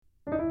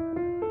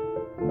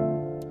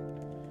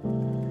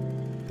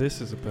This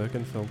is a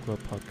Bergen Film Club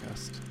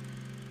podcast.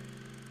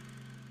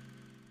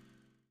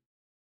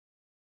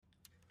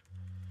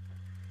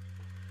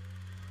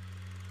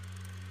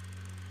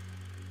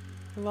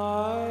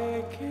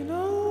 Like an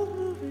old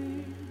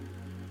movie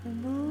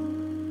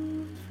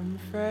removed from the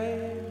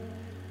frame,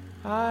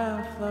 I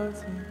am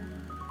floating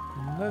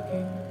and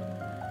looking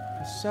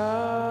for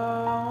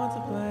someone to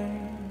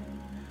blame.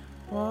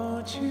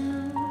 Won't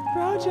you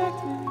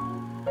project me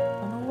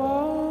on the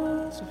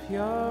walls of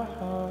your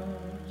heart?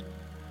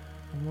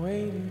 I'm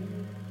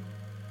waiting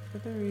for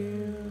the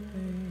real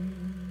thing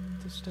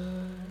to start.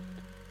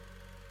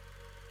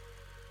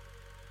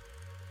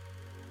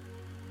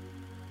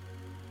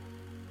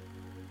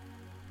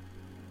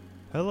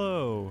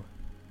 Hello,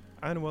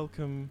 and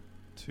welcome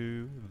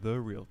to The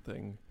Real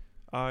Thing.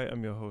 I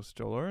am your host,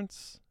 Joe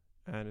Lawrence,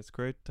 and it's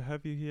great to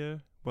have you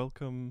here.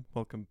 Welcome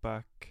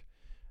back.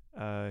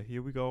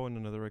 Here we go on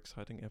another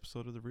exciting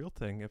episode of The Real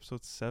Thing,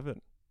 episode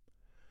 7.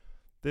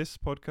 This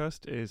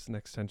podcast is an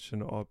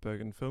extension of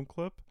Bergen Film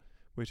Club,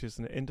 which is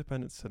an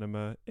independent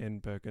cinema in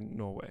Bergen,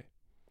 Norway.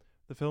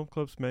 The film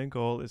club's main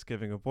goal is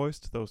giving a voice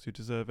to those who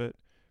deserve it,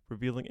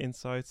 revealing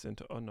insights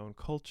into unknown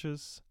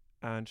cultures,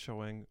 and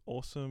showing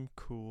awesome,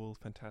 cool,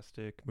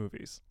 fantastic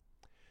movies.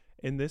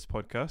 In this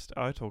podcast,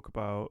 I talk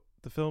about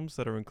the films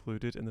that are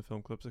included in the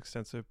film club's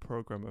extensive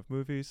program of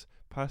movies,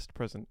 past,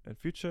 present, and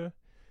future.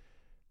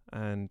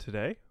 And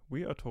today,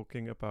 we are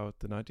talking about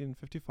the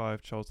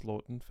 1955 Charles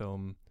Laughton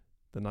film,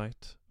 The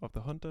Night of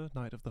the Hunter.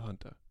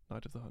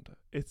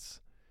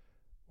 It's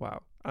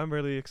wow. I'm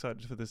really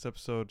excited for this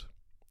episode,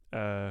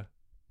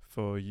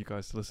 for you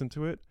guys to listen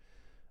to it.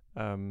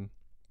 I'm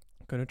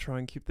going to try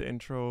and keep the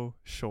intro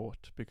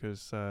short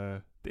because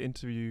the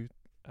interview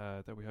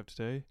that we have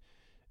today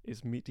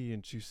is meaty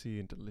and juicy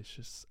and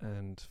delicious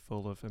and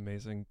full of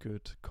amazing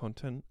good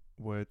content,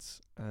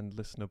 words, and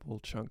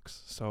listenable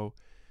chunks. So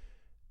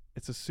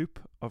it's a soup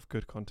of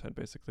good content,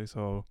 basically.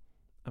 So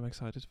I'm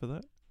excited for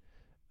that.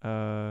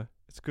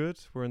 It's good.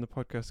 We're in the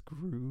podcast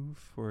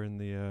groove. We're in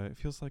the it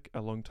feels like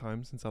a long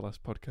time since I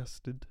last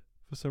podcasted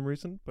for some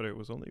reason, but it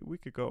was only a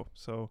week ago.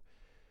 So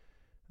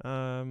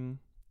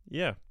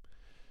yeah.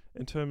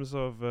 In terms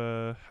of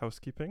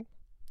housekeeping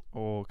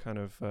or kind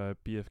of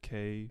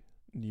BFK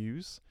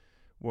news,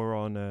 we're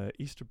on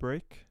Easter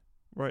break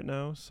right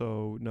now,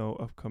 so no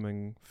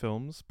upcoming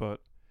films,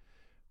 but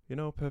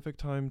perfect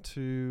time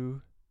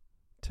to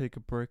take a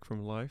break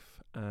from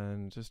life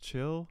and just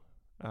chill,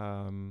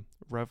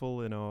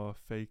 revel in our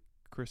fake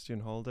Christian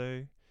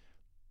holiday,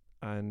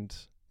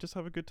 and just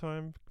have a good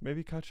time.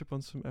 Maybe catch up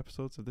on some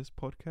episodes of this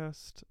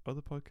podcast,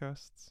 other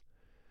podcasts.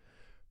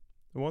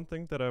 The one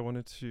thing that I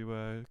wanted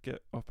to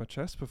get off my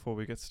chest before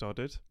we get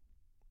started,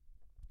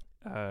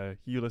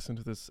 you listen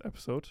to this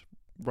episode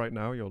right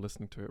now, you're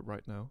listening to it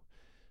right now,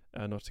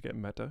 not to get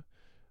meta,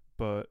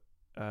 but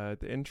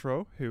the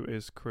intro, who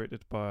is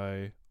created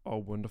by our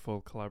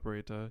wonderful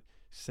collaborator,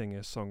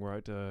 singer,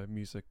 songwriter,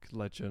 music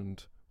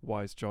legend,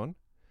 Wise John.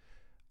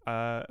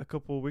 A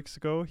couple of weeks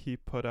ago, he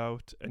put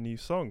out a new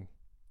song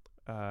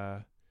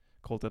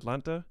called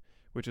Atlanta,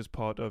 which is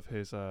part of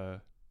his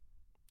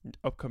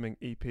upcoming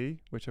EP,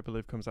 which I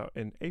believe comes out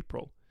in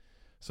April.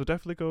 So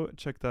definitely go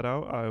check that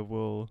out.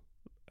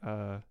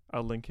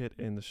 I'll link it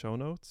in the show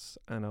notes,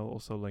 and I'll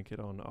also link it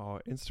on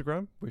our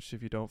Instagram, which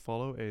if you don't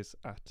follow is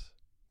at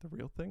The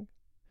Real Thing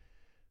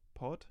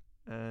Pod.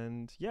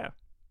 And yeah,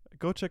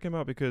 go check him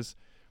out because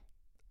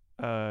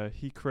from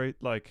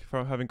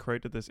having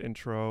created this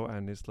intro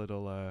and his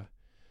little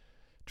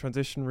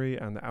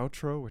transitionary and the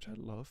outro, which I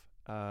love,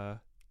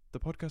 the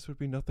podcast would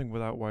be nothing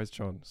without Wise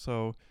John.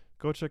 So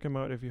go check him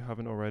out if you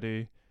haven't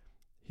already.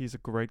 He's a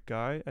great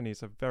guy and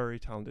he's a very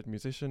talented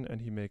musician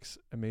and he makes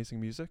amazing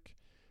music.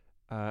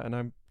 And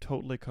I'm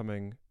totally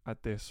coming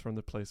at this from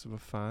the place of a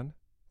fan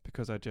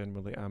because I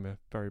genuinely am a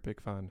very big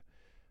fan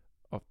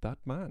of that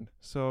man.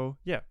 So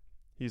yeah,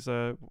 he's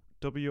a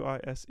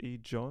Wise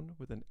John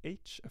with an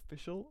H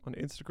official on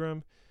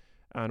Instagram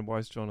and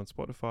Wise John on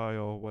Spotify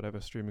or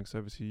whatever streaming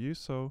service you use.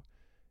 So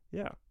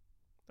yeah,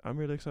 I'm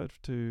really excited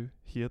to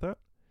hear that.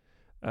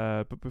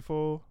 But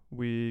before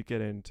we get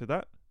into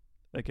that,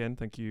 again,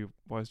 thank you,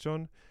 Wise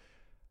John.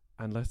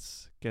 And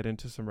let's get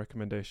into some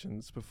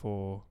recommendations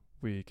before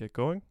we get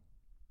going.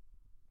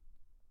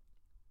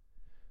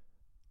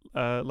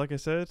 Like I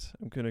said,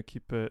 I'm going to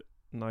keep it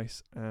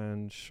nice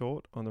and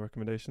short on the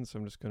recommendations, so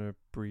I'm just going to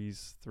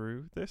breeze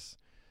through this.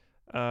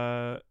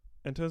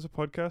 In terms of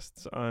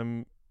podcasts,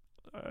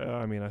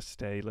 I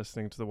stay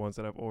listening to the ones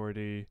that I've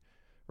already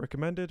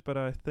recommended, but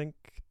I think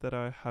that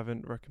I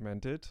haven't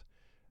recommended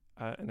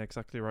an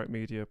Exactly Right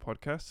Media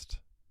podcast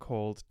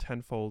called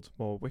Tenfold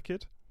More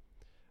Wicked.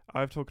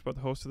 I've talked about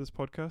the host of this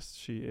podcast.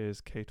 She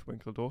is Kate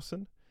Winkler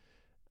Dawson,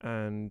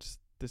 and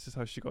this is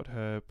how she got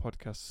her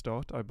podcast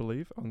start, I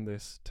believe, on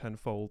this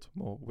Tenfold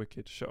More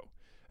Wicked show.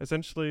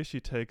 Essentially,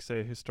 she takes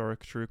a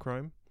historic true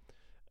crime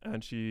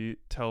and she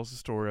tells the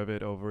story of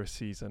it over a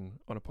season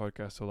on a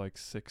podcast, so like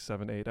 6,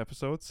 7, 8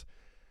 episodes.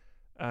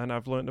 And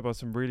I've learned about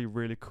some really,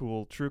 really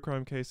cool true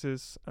crime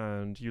cases,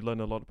 and you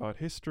learn a lot about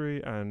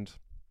history. And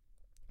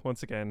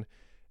once again,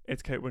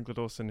 It's Kate Winslet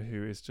Dawson,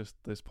 who is just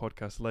this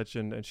podcast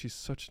legend, and she's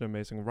such an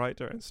amazing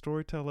writer and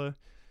storyteller.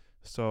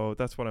 So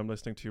that's what I'm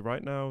listening to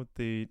right now.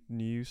 The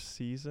new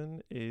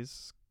season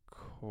is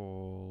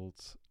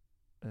called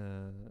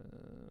The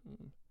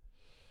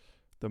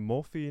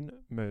Morphine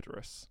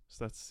Murderess.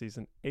 So that's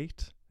season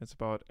 8. It's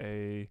about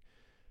a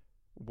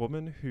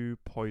woman who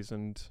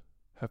poisoned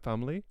her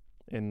family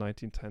in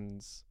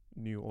 1910s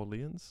New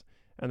Orleans.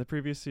 And the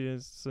previous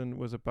season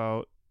was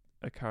about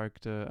a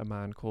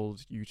man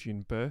called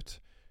Eugene Burt,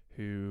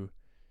 who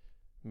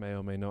may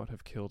or may not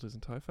have killed his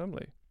entire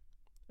family.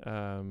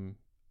 But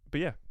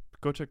yeah,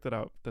 go check that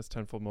out. That's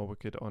Tenfold More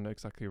Wicked on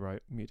Exactly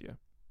Right Media.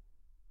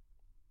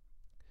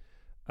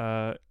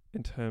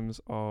 In terms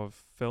of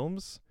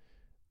films,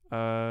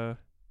 I've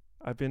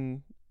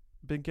been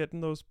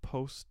getting those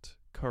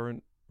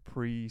post-current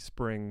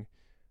pre-spring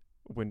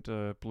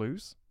winter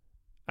blues,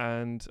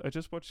 and I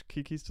just watched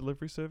Kiki's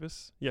Delivery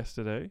Service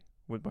yesterday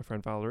with my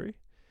friend Valerie,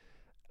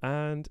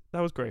 and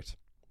that was great.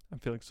 I'm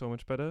feeling so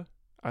much better.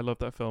 I love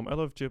that film. I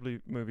love Ghibli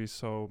movies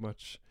so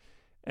much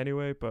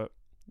anyway, but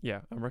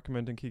yeah, I'm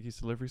recommending Kiki's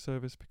Delivery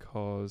Service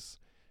because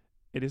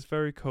it is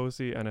very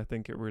cozy, and I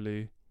think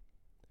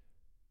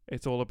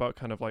it's all about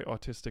kind of like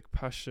artistic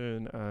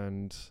passion,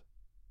 and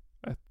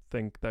I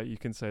think that you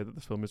can say that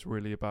the film is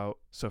really about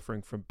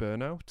suffering from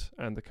burnout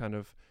and the kind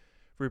of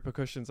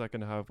repercussions that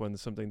can have when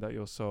there's something that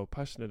you're so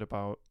passionate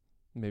about,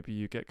 maybe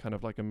you get kind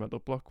of like a mental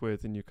block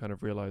with, and you kind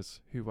of realize,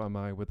 who am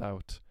I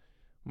without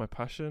my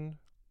passion,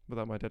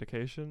 without my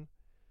dedication?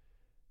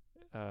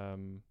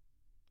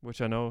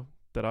 Which I know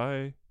that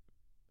I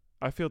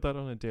feel that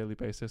on a daily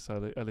basis. I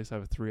at least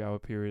have a 3-hour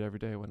period every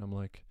day when I'm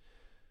like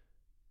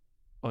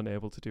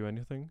unable to do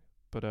anything.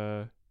 But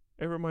the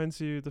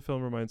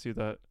film reminds you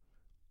that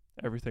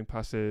everything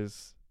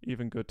passes,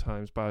 even good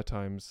times, bad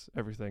times,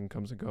 everything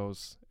comes and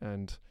goes,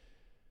 and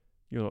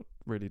you're not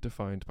really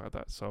defined by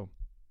that. So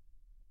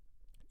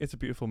it's a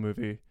beautiful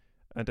movie,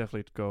 and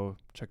definitely go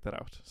check that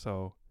out.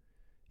 So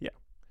yeah,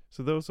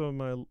 so those are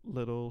my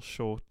little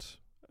short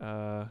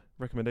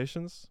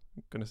recommendations.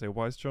 I'm gonna say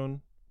Wise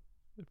John's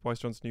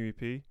new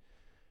EP,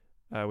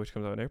 which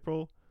comes out in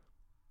April.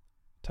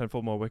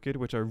 Tenfold More Wicked,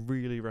 which I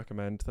really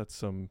recommend. That's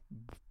some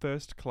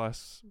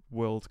first-class,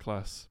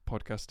 world-class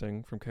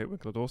podcasting from Kate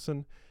Winslet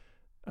Dawson,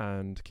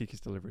 and Kiki's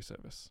Delivery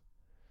Service.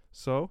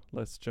 So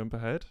let's jump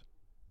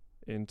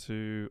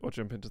into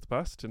the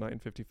past to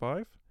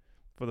 1955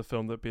 for the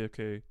film that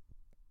BFK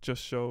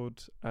just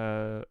showed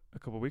a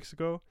couple of weeks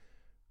ago.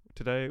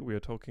 Today we are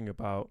talking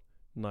about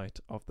Night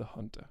of the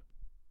Hunter.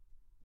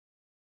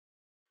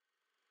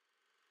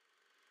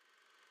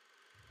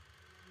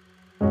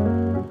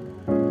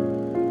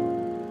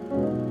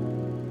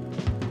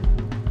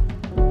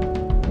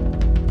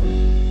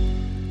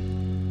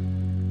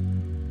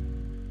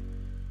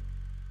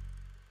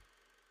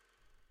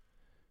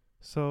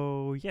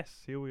 So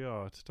yes, here we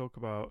are to talk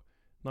about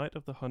Night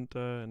of the Hunter,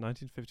 a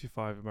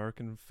 1955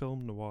 American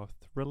film noir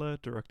thriller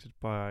directed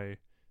by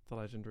the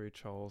legendary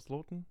Charles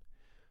Laughton.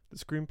 The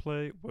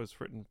screenplay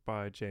was written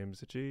by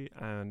James Agee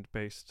and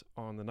based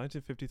on the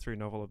 1953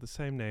 novel of the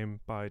same name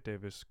by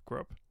Davis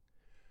Grubb.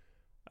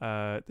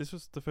 This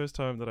was the first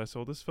time that I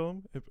saw this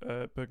film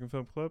at Bergen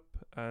Film Club,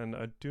 and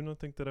I do not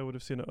think that I would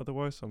have seen it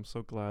otherwise, so I'm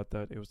so glad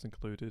that it was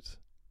included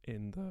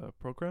in the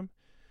program.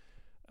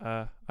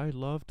 I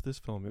loved this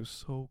film. It was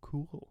so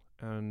cool,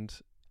 and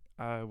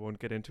I won't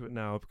get into it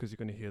now because you're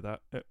going to hear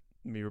that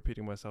me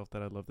repeating myself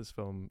that I love this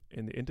film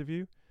in the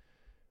interview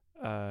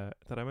that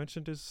I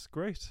mentioned is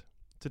great.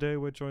 Today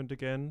we're joined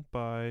again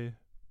by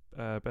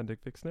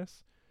Benedict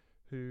Vixness,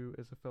 who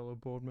is a fellow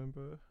board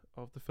member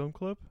of the film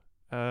club,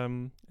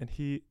 and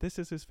this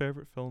is his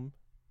favorite film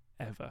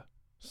ever.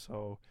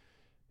 So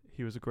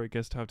he was a great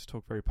guest to have to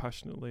talk very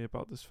passionately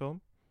about this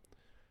film.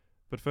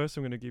 But first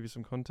I'm going to give you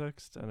some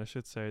context, and I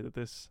should say that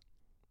this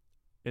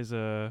is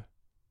a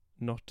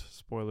not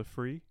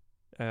spoiler-free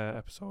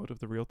episode of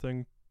The Real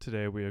Thing.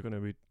 Today we are going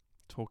to be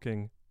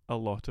talking a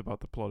lot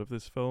about the plot of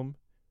this film,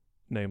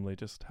 namely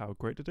just how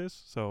great it is.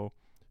 So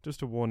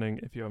just a warning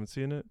if you haven't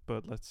seen it,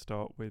 but let's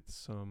start with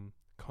some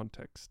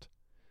context.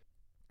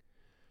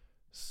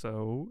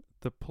 So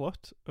the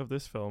plot of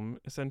this film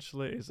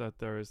essentially is that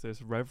there is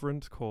this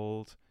reverend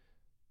called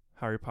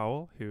Harry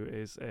Powell, who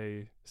is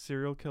a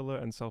serial killer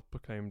and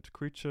self-proclaimed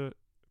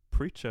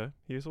preacher.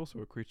 He is also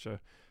a creature,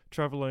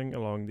 traveling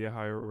along the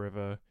Ohio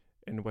River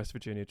in West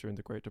Virginia during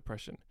the Great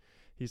Depression.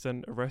 He's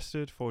then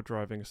arrested for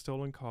driving a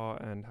stolen car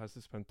and has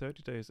to spend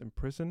 30 days in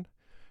prison,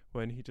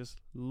 when he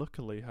just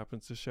luckily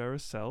happens to share a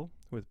cell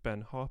with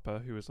Ben Harper,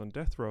 who is on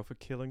death row for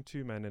killing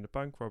 2 men in a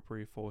bank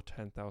robbery for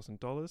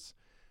 $10,000.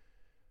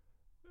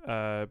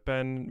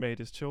 Ben made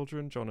his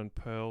children, John and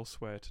Pearl,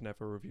 swear to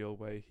never reveal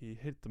where he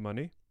hid the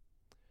money.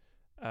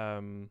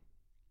 And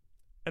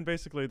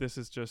basically this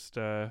is just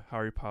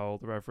Harry Powell,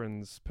 the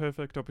Reverend's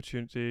perfect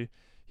opportunity.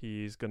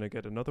 He's going to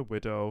get another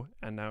widow,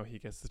 and now he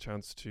gets the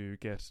chance to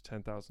get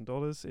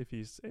 $10,000 if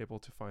he's able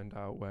to find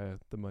out where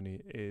the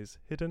money is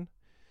hidden.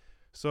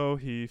 So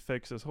he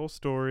fakes his whole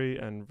story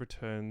and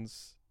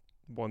returns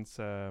once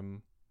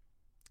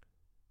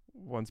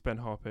once Ben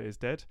Harper is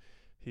dead,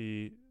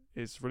 he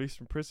is released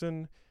from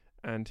prison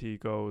and he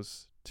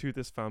goes to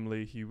this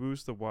family. He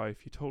woos the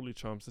wife. He totally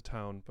charms the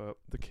town, but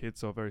the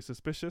kids are very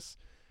suspicious.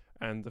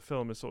 And the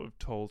film is sort of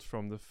told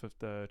from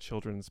the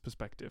children's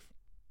perspective.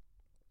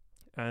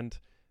 And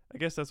I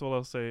guess that's all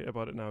I'll say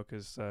about it now,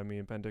 because me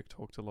and Bendik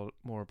talked a lot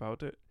more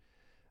about it.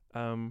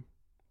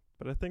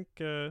 But I think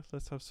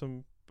let's have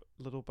some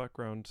little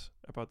background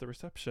about the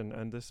reception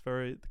and this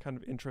very kind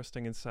of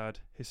interesting and sad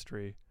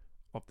history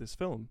of this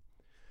film.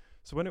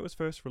 So when it was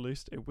first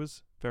released, it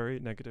was very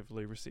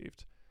negatively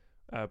received.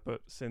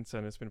 But since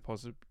then, it's been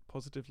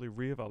positively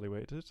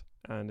reevaluated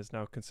and is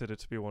now considered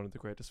to be one of the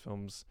greatest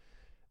films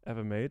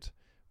ever made.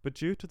 But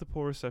due to the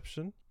poor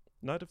reception,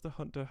 Night of the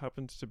Hunter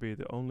happened to be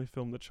the only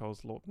film that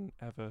Charles Laughton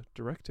ever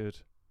directed,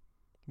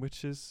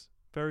 which is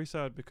very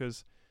sad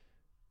because,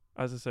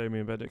 as I say, me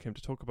and Bendik came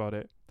to talk about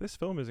it. This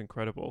film is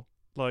incredible.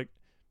 Like,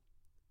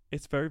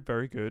 it's very,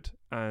 very good,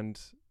 and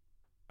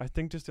I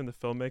think just in the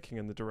filmmaking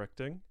and the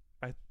directing,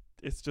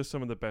 it's just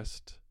some of the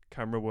best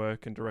camera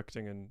work and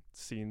directing and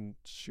scene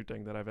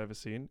shooting that I've ever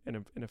seen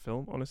in a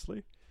film,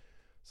 honestly.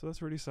 So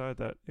that's really sad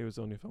that it was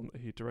the only film that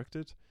he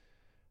directed.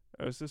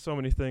 There's just so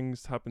many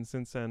things happened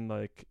since then.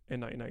 Like in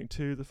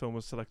 1992, the film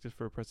was selected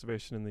for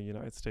preservation in the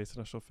United States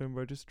National Film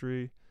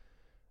Registry.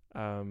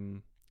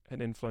 An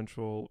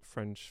influential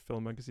French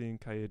film magazine,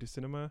 Cahiers du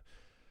Cinéma,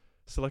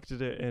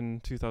 selected it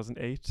in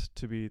 2008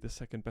 to be the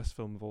second best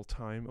film of all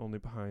time, only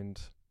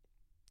behind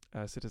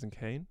Citizen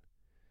Kane.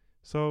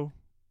 So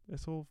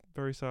it's all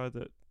very sad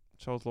that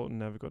Charles Laughton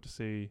never got to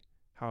see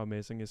how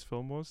amazing his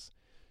film was.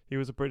 He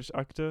was a British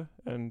actor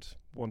and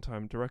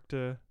one-time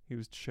director. He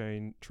was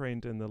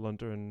trained in the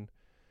London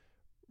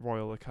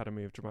Royal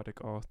Academy of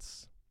Dramatic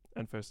Arts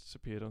and first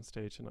appeared on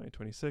stage in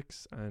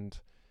 1926. And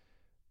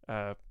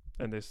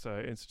this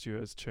institute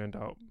has churned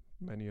out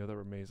many other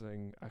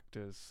amazing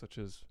actors such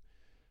as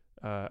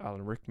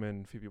Alan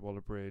Rickman, Phoebe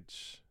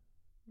Waller-Bridge,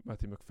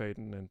 Matthew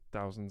McFadden, and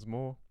thousands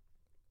more.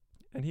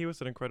 And he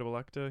was an incredible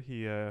actor.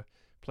 He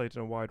played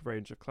in a wide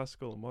range of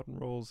classical and modern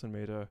roles and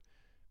made a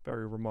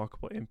very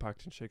remarkable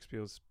impact in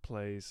Shakespeare's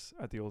plays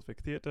at the Old Vic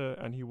Theatre,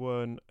 and he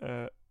won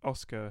an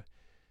Oscar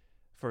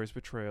for his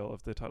portrayal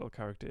of the title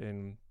character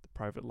in The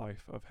Private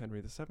Life of Henry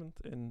VII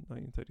in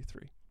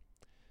 1933.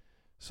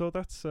 So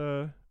that's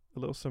a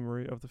little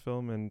summary of the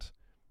film, and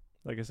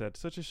like I said,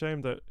 such a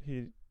shame that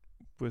he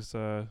was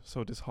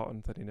so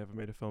disheartened that he never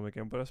made a film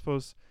again. But I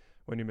suppose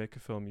when you make a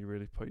film, you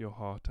really put your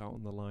heart out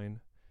on the line,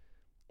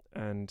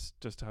 and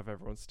just to have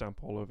everyone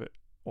stamp all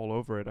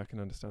over it, I can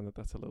understand that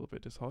that's a little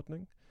bit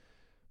disheartening.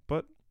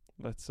 But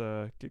let's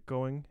get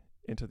going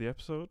into the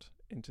episode,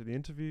 into the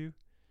interview.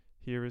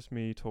 Here is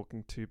me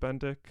talking to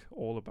Bendik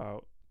all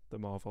about the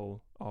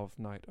marvel of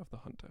Night of the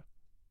Hunter.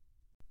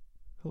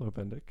 Hello,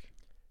 Bendik.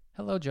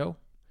 Hello, Joe.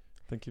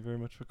 Thank you very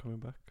much for coming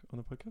back on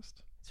the podcast.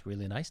 It's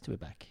really nice to be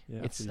back.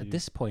 Yeah, it's at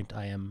this point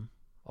I am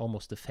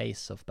almost the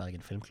face of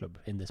Bergen Film Club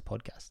in this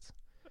podcast.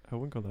 I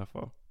wouldn't go that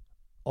far.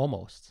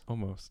 Almost.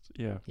 Almost,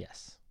 yeah.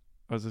 Yes.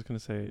 I was just going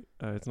to say,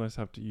 it's nice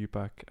to have you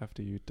back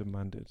after you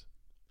demanded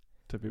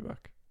to be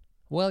back.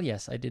 Well,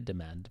 yes, I did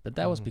demand, but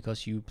that was Mhm.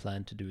 because you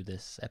planned to do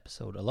this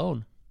episode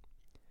alone.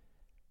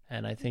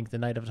 And I think The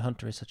Night of the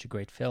Hunter is such a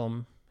great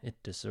film,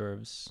 it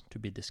deserves to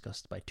be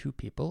discussed by two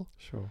people,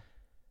 Sure.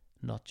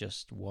 not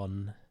just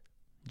one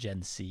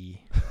Gen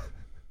Z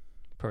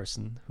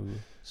person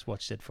who's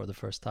watched it for the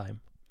first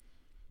time.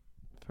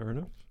 Fair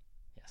enough.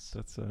 Yes.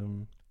 That's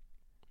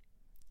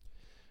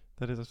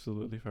that is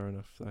absolutely fair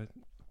enough. I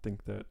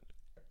think that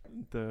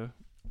the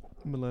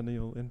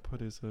millennial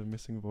input is a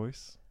missing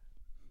voice.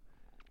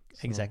 So,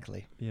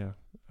 Exactly. Yeah,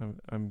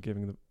 I'm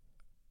giving the,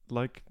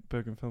 like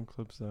Bergen Film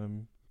Club's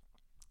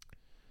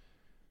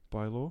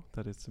bylaw,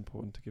 that it's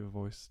important to give a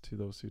voice to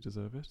those who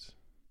deserve it.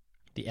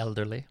 The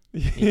elderly,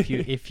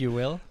 if you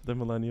will. The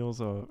millennials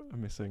are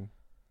missing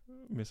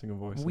a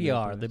voice. in We the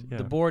are. internet.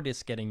 The board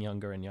is getting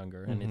younger and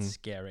younger, and it's Mhm.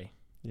 scary.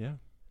 Yeah,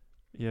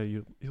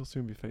 you'll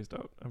soon be phased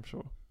out, I'm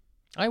sure.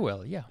 I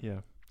will, yeah.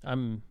 Yeah,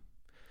 I'm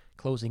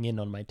closing in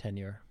on my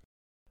tenure.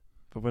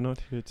 but we're not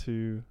here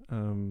to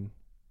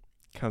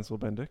cancel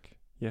Bendik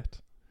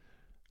yet.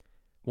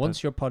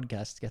 Once your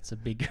podcast gets a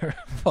bigger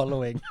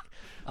following,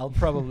 I'll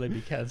probably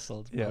be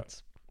cancelled. Yeah.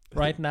 But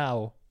right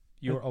now,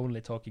 you're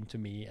only talking to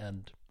me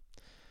and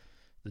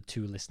the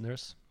two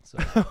listeners. So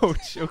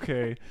Ouch,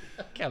 okay.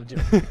 I'm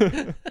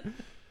joking.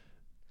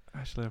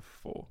 Actually, I have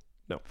 4.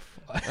 No.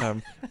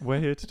 We're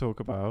here to talk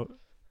about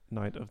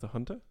Night of the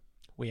Hunter,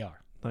 We are.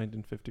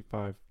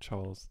 1955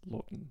 Charles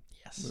Laughton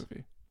Yes.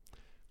 movie.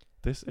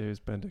 This is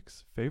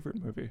Bendik's favorite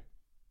movie,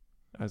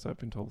 as I've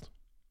been told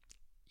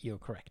You're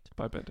correct.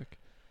 by Bendik.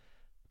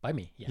 By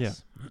me,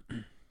 yes.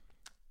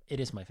 It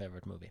is my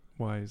favorite movie.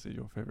 Why is it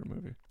your favorite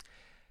movie?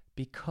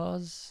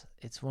 Because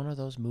it's one of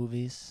those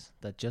movies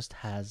that just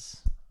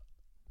has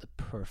the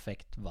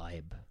perfect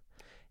vibe.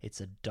 It's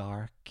a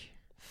dark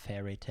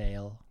fairy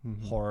tale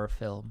Mhm. horror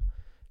film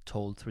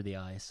told through the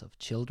eyes of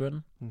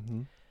children,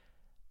 Mm-hmm.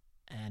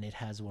 and it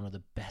has one of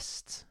the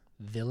best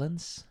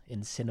villains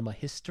in cinema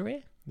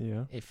history,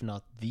 Yeah. if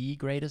not the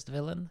greatest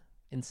villain,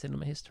 in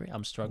cinema history.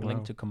 I'm struggling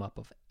Wow. to come up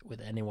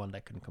with anyone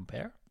that can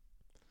compare.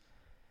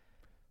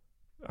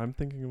 I'm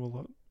thinking of a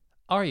lot.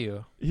 Are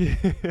you? Yeah.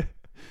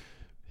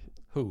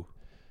 Who?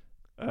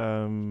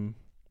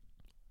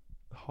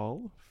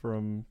 Hall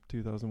from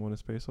 2001: A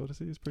Space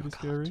Odyssey is pretty God.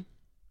 scary.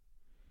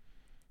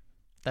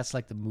 That's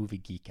like the movie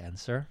geek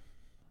answer.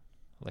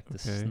 Like the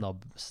Okay.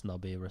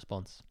 snobby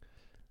response.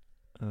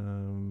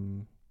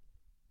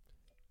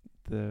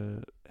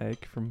 The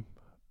egg from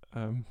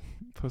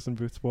Puss in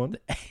Boots 1.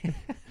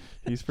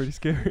 He's pretty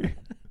scary.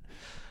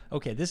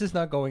 Okay, this is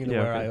not going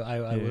Yeah, where okay.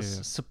 I Yeah,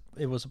 was.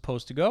 yeah. It was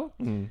supposed to go.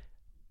 Mm.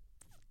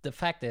 The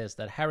fact is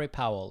that Harry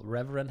Powell,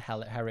 Reverend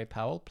Harry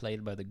Powell,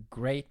 played by the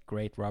great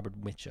Robert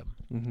Mitchum,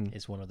 Hmm.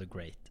 is one of the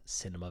great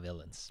cinema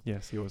villains.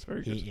 Yes, he was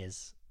very good. He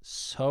is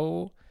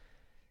so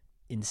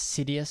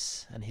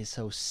insidious, and he's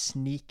so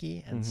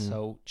sneaky, and Mhm.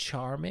 so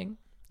charming,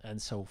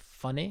 and so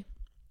funny,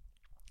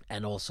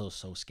 and also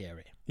so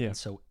scary, Yeah. and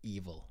so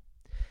evil.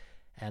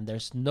 And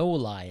there's no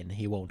line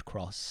he won't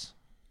cross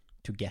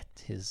to get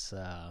his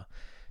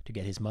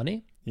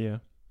money, Yeah.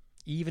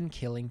 even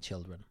killing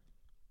children,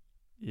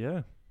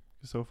 Yeah.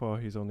 So far,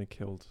 he's only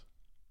killed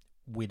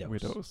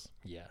widows.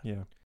 Yeah.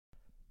 Yeah.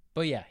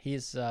 But yeah,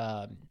 he's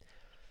the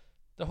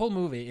whole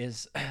movie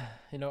is,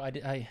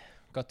 I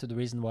got to the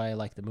reason why I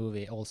like the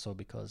movie also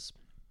because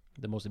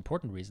the most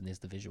important reason is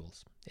the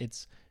visuals.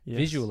 It's Yes,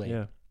 Visually.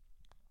 Yeah.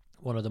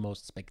 one of the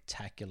most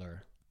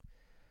spectacular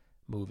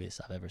movies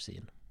I've ever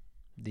seen.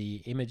 The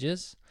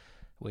images,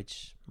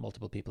 which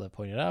multiple people have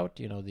pointed out,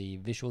 the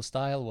visual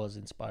style was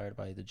inspired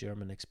by the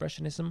German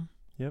Expressionism.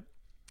 Yep.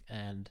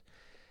 And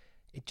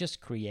it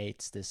just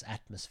creates this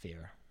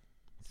atmosphere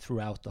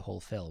throughout the whole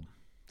film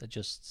that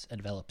just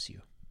envelops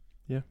you.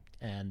 Yeah.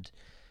 And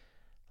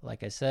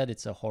like I said,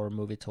 it's a horror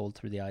movie told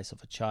through the eyes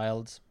of a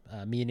child,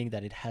 meaning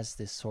that it has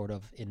this sort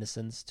of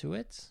innocence to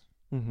it.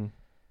 Mm-hmm.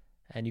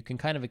 And you can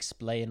kind of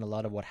explain a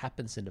lot of what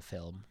happens in the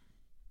film.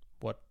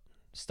 What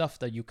stuff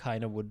that you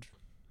kind of would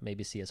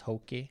maybe see as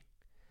hokey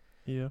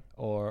Yeah.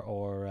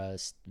 or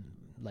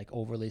like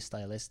overly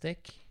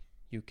stylistic.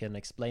 You can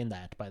explain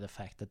that by the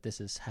fact that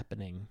this is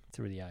happening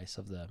through the eyes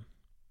of the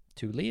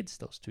two leads,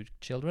 those two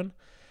children,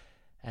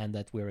 and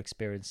that we're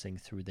experiencing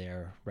through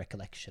their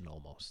recollection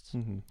almost.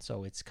 Mm-hmm.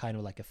 So it's kind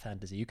of like a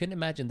fantasy. You can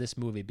imagine this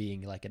movie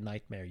being like a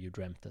nightmare you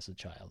dreamt as a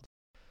child.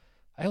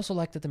 I also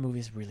like that the movie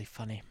is really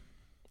funny.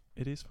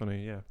 It is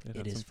funny. Yeah. It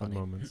had is some fun funny.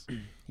 moments.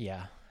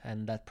 Yeah,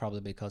 and that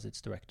probably because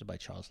it's directed by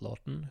Charles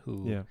Lawton,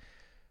 who Yeah.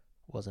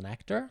 was an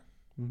actor.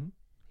 Mm-hmm.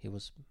 He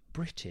was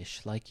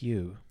British, like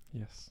you.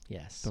 Yes.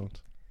 Yes.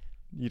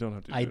 You don't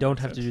have to. I do don't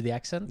the have to do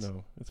accent. the accent?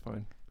 No, it's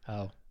fine.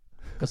 Oh.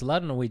 Because a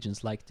lot of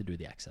Norwegians like to do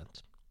the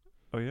accent.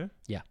 Oh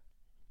yeah.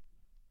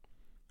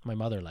 My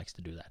mother likes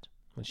to do that.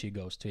 When she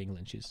goes to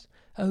England, she's,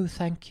 oh,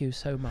 thank you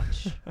so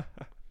much.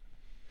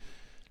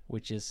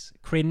 Which is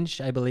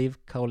cringe, I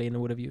believe Carolina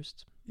would have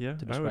used. Yeah.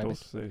 To I would describe it.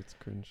 also say it's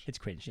cringe. It's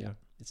cringe, yeah.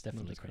 It's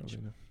definitely cringe.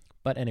 Carolina.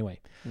 But anyway,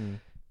 Mm.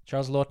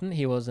 Charles Lawton,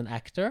 he was an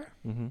actor.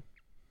 Mm-hmm.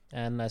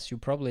 And as you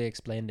probably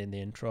explained in the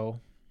intro,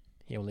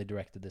 he only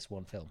directed this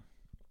one film.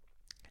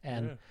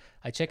 And Yeah.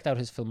 I checked out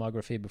his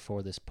filmography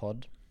before this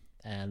pod,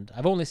 and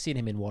I've only seen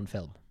him in one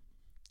film.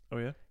 Oh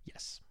yeah.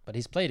 Yes, but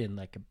he's played in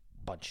like a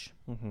bunch.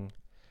 Mm-hmm.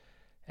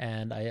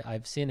 And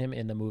I've seen him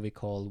in a movie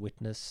called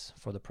Witness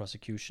for the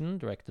Prosecution,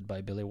 directed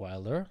by Billy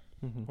Wilder,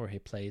 Mm-hmm. where he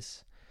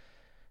plays,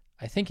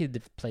 I think he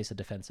plays a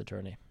defense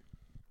attorney.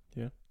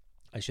 Yeah.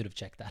 I should have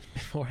checked that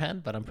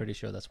beforehand, but I'm pretty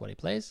sure that's what he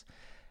plays.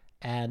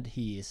 And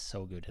he is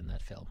so good in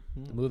that film.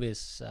 The Mm. movie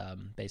is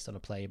based on a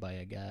play by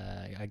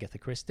Agatha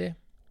Christie.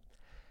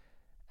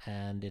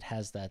 And it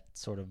has that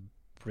sort of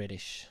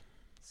British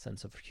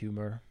sense of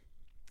humor.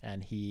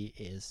 And he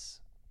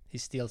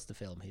steals the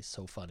film. He's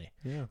so funny.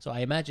 Yeah. So I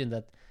imagine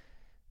that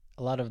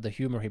a lot of the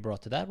humor he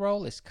brought to that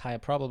role is kind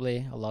of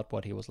probably a lot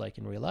what he was like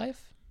in real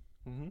life.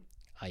 Mm-hmm.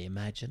 I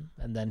imagine.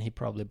 And then he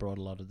probably brought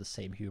a lot of the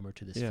same humor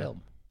to this Yeah.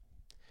 film.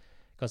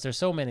 Because there's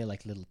so many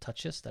like little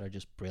touches that are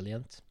just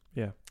brilliant.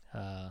 Yeah.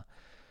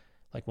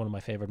 Like one of my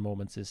favorite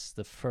moments is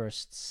the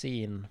first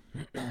scene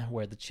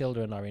where the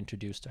children are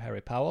introduced to Harry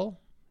Powell.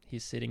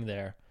 He's sitting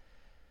there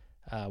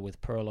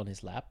with Pearl on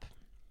his lap.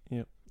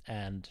 Yep.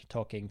 And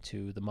talking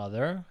to the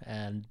mother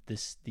and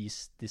this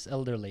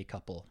elderly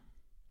couple,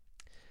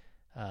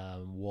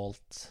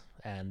 Walt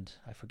and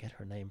I forget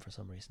her name for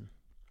some reason.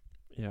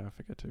 Yeah, I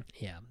forget to.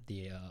 Yeah,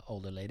 the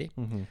older lady.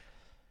 Mm-hmm.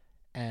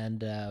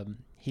 And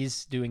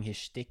he's doing his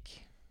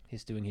shtick.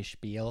 He's doing his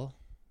spiel,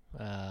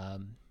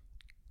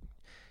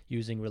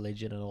 using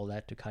religion and all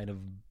that to kind of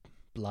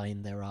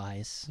blind their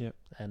eyes. Yep.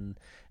 And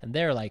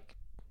they're like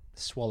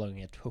swallowing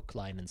it hook,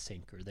 line, and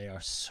sinker. They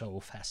are so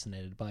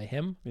fascinated by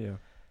him. Yeah.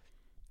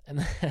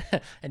 And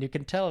and you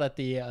can tell that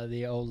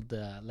the old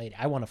lady.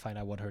 I want to find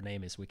out what her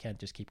name is. We can't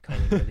just keep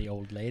calling her the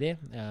old lady.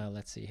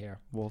 Let's see here.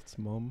 Walt's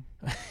mom.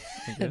 I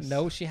guess.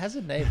 No, she has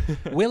a name.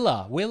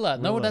 Willa. No,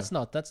 Willa. that's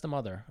not. That's the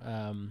mother.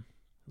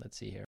 Let's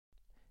see here.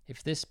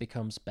 If this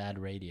becomes bad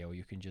radio,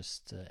 you can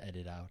just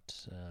edit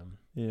out.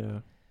 Yeah.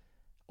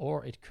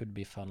 Or it could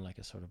be fun, like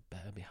a sort of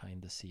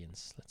behind the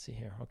scenes. Let's see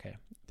here. Okay.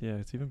 Yeah,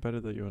 it's even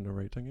better that you're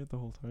narrating it the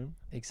whole time.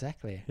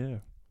 Exactly. Yeah,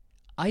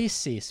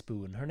 Icy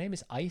Spoon. Her name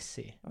is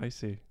Icy. I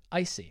see.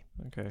 Icy.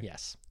 Okay.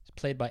 Yes. It's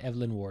played by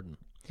Evelyn Warden.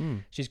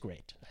 She's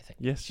great, I think.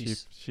 Yes,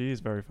 she is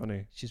very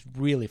funny. She's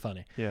really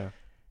funny. Yeah.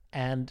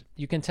 And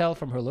you can tell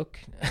from her look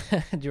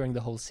during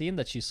the whole scene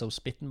that she's so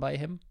smitten by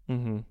him.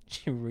 Mm-hmm.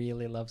 She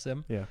really loves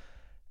him. Yeah.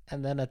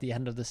 And then at the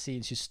end of the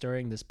scene, she's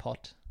stirring this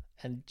pot.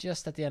 And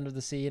just at the end of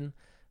the scene,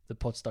 the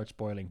pot starts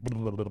boiling.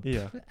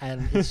 Yeah.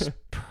 And it's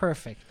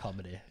perfect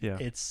comedy. Yeah.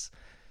 It's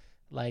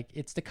like,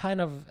 it's the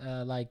kind of,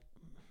 like,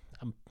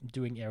 I'm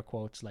doing air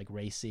quotes, like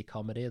racy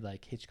comedy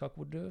like Hitchcock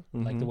would do.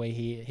 Like the way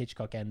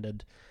Hitchcock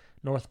ended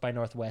North by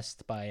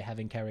Northwest by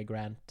having Cary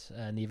Grant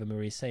and Eva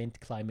Marie Saint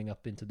climbing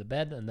up into the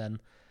bed and then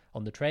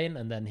on the train,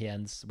 and then he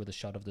ends with a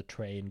shot of the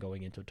train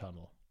going into a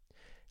tunnel.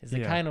 It's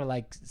the kind of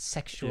like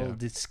sexual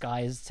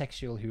disguised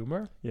sexual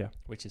humor,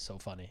 which is so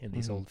funny in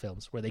these old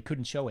films where they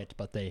couldn't show it,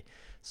 but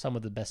some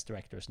of the best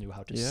directors knew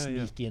how to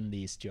sneak in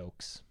these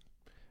jokes.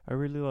 I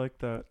really like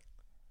that.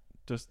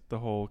 Just the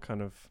whole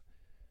kind of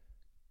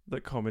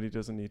that comedy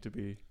doesn't need to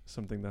be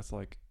something that's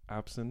like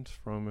absent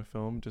from a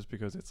film just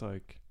because it's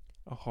like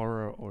a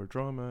horror or a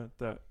drama.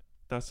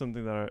 That's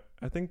something that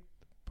I think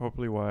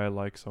probably why I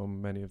like so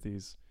many of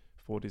these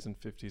 40s and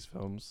 50s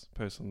films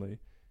personally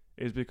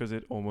is because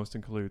it almost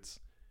includes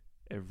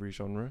every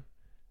genre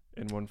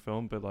in one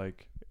film, but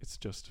like it's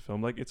just a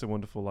film. Like It's a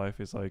Wonderful Life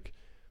is like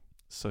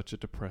such a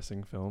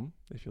depressing film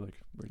if you like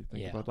really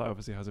think about that.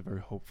 Obviously it has a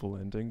very hopeful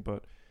ending,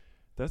 but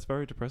that's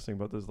very depressing.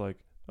 But there's like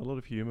a lot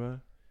of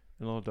humor,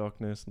 a lot of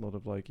darkness, a lot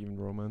of like even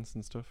romance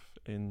and stuff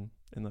in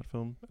that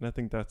film. And I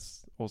think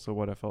that's also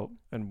what I felt,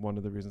 and one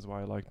of the reasons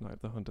why I liked Night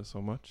of the Hunter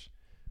so much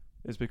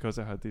is because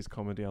it had these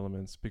comedy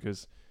elements,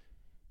 because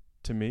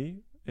to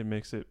me it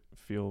makes it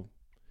feel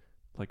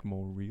like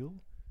more real,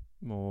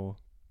 more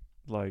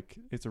like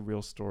it's a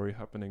real story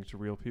happening to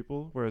real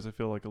people, whereas I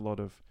feel like a lot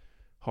of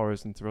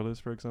horrors and thrillers,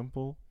 for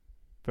example,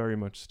 very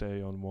much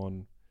stay on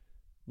one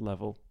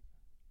level.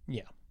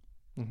 Yeah,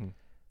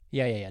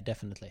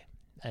 definitely.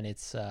 And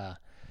it's I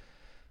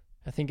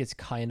think it's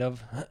kind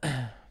of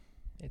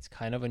it's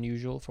kind of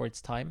unusual for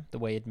its time, the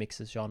way it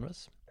mixes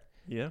genres.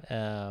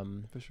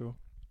 For sure.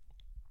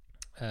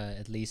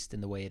 At least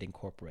in the way it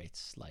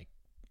incorporates like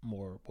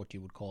more what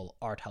you would call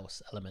art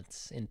house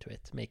elements into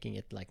it, making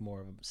it like more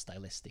of a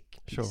stylistic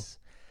piece. Sure.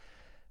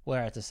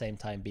 Where at the same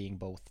time being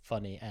both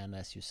funny and,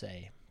 as you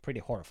say, pretty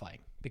horrifying,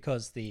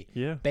 because the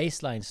Yeah.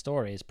 baseline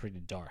story is pretty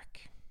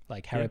dark.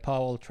 Like Harry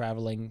Powell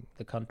traveling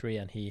the country,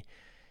 and he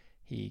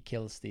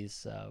kills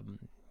these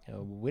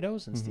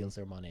widows and steals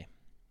their money,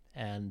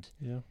 and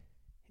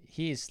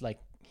he's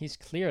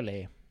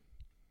clearly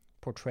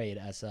portrayed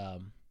as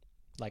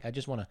like, I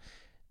just want to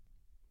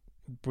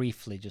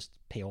briefly just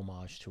pay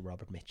homage to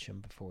Robert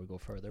Mitchum before we go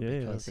further,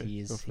 because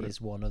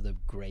he's one of the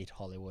great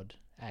Hollywood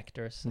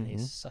actors, and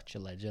he's such a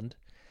legend.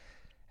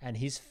 And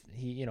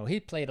he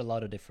played a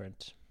lot of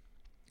different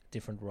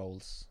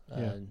roles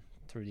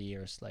through the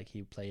years. Like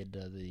he played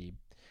the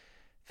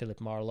Philip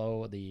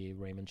Marlowe, the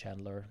Raymond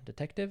Chandler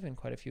detective, in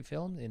quite a few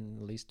films, in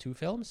at least 2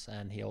 films,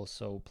 and he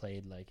also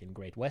played like in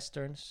great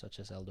westerns such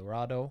as El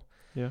Dorado.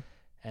 Yeah.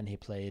 And he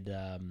played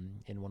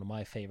in one of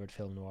my favorite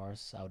film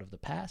noirs, Out of the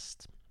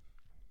Past.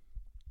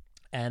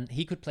 And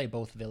he could play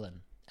both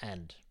villain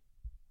and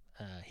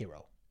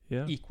hero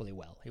equally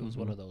well. He was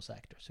one of those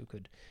actors who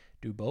could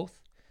do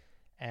both.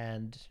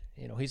 And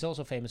he's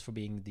also famous for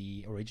being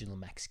the original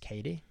Max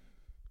Cady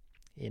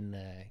in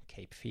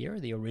Cape Fear,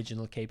 the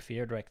original Cape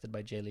Fear, directed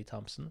by J. Lee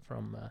Thompson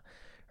from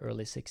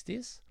early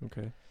 60s.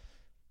 Okay.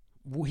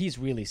 He's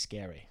really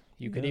scary.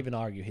 You could even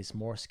argue he's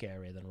more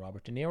scary than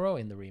Robert De Niro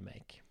in the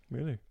remake.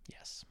 Really?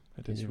 Yes.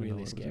 I didn't He's even know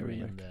really it was a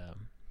scary remake.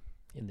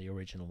 in the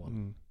original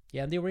one.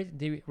 Yeah, and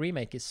the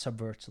remake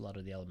subverts a lot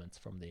of the elements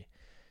from the...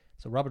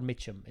 So Robert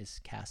Mitchum is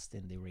cast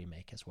in the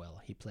remake as well.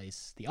 He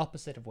plays the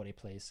opposite of what he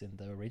plays in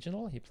the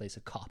original. He plays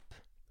a cop.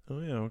 Oh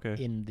yeah, okay.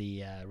 In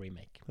the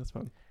remake. That's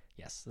fun.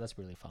 Yes, that's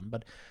really fun.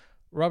 But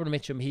Robert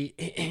Mitchum,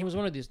 he was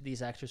one of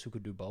these actors who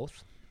could do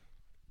both.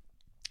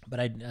 But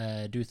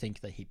I do think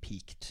that he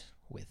peaked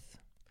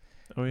with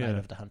Night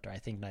of the Hunter. I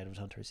think Night of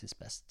the Hunter is his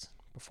best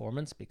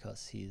performance,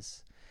 because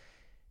he's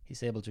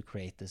able to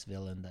create this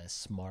villain,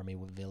 this smarmy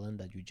villain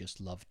that you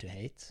just love to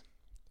hate.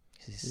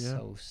 He's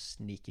so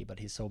sneaky, but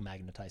he's so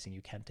magnetizing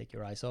you can't take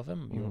your eyes off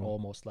him. You're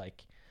almost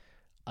like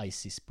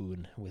Icy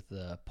Spoon with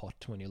the pot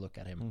when you look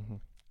at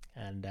him.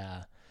 And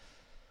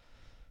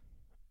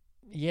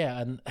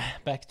and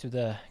back to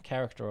the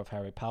character of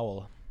Harry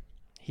Powell.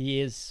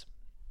 He is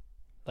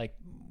like,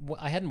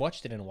 I hadn't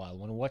watched it in a while.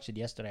 When I watched it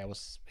yesterday, I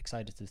was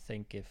excited to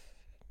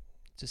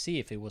see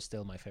if it was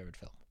still my favorite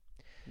film.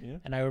 Yeah.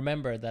 And I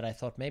remember that I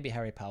thought maybe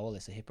Harry Powell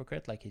is a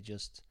hypocrite, like he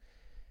just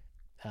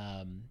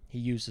he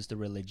uses the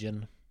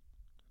religion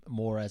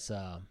more as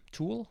a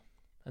tool,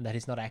 and that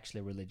he's not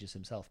actually religious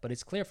himself. But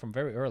it's clear from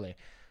very early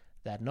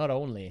that not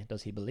only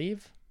does he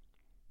believe,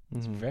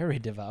 he's very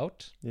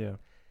devout,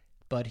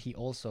 but he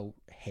also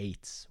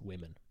hates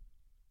women.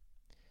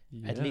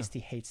 At Yeah. least he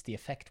hates the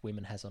effect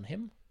women has on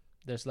him.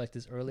 There's like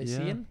this early Yeah,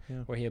 scene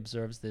yeah. where he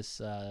observes this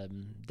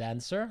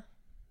dancer,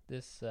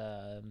 this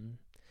I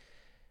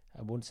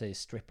wouldn't say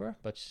stripper,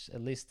 but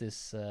at least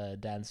this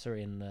dancer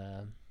in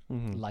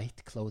Mhm.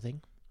 light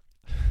clothing,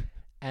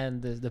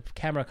 and the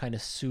camera kind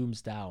of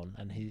zooms down,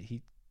 and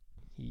he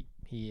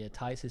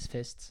ties his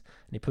fists,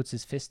 and he puts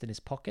his fist in his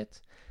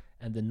pocket,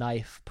 and the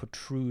knife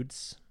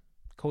protrudes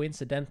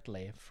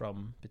coincidentally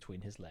from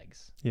between his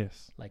legs,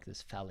 Yes. like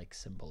this phallic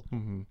symbol.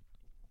 Mhm.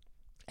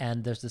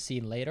 And there's the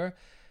scene later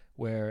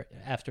where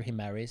after he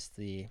marries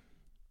the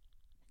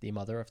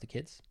mother of the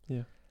kids,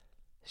 Yeah.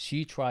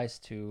 she tries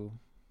to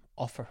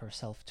offer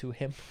herself to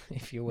him,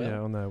 if you will,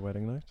 Yeah, on their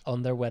wedding night.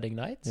 on their wedding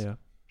night, Yeah.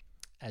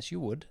 as you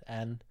would,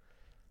 and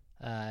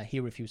he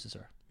refuses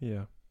her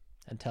Yeah.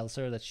 and tells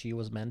her that she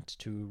was meant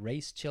to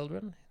raise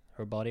children.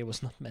 Her body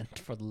was not meant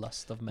for the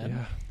lust of men,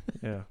 Yeah.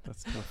 Yeah,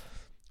 that's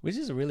tough. which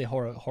is a really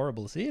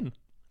horrible scene.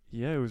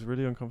 Yeah, it was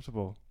really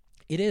uncomfortable.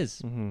 It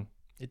is. Mhm.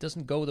 It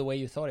doesn't go the way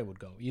you thought it would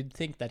go. You'd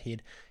think that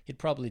he'd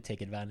probably take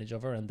advantage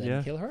of her and then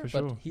Yeah, kill her,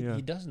 for but sure, he yeah.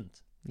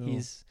 doesn't. No.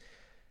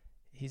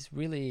 He's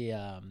really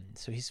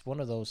so he's one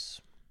of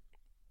those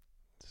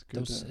It's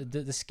good,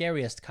 the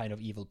scariest kind of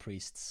evil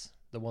priests,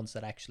 the ones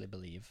that actually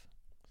believe.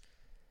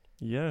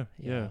 yeah,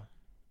 yeah.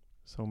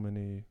 So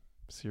many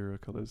serial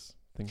killers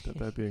think that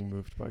they're being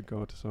moved by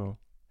God, so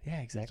Yeah,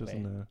 it exactly.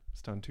 doesn't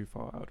stand too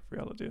far out of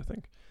reality, I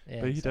think.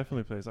 Yeah, But he exactly.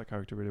 definitely plays that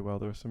character really well.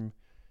 There are some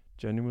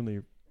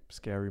genuinely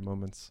scary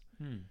moments,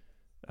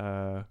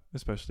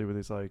 especially with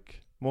his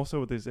more so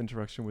with his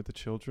interaction with the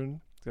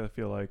children. I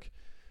feel like,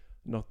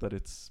 not that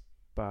it's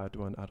bad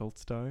when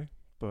adults die,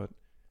 but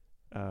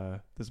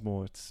there's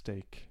more at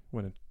stake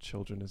when a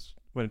child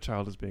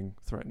is being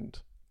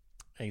threatened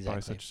Exactly. by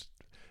such,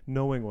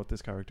 knowing what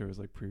this character has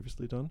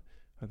previously done.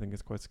 I think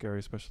it's quite scary.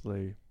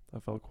 Especially, I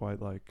felt quite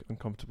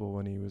uncomfortable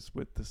when he was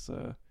with this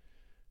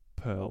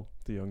Pearl,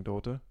 the young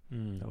daughter.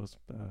 That was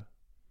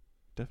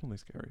definitely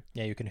scary.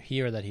 Yeah, you can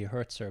hear that he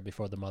hurts her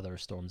before the mother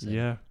storms in.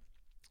 Yeah,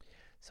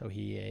 So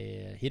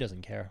he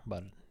doesn't care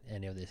about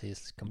any of this.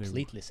 He's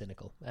completely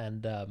cynical,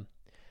 and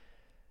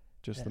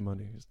just the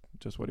money is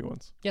just what he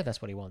wants. yeah,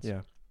 that's what he wants.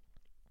 Yeah,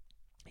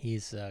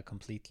 He's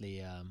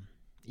completely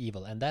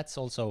evil, and that's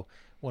also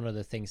one of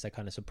the things that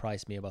kind of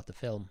surprised me about the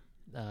film,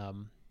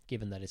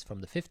 given that it's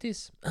from the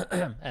 50s.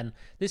 And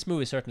this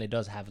movie certainly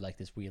does have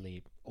this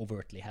really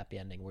overtly happy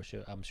ending.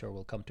 I'm sure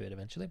we'll come to it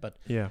eventually, but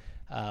yeah,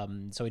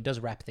 so it does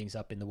wrap things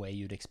up in the way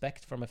you'd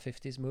expect from a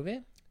 50s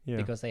movie, yeah.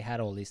 because they had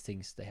all these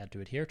things they had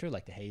to adhere to,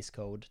 like the Hays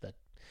Code that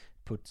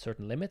put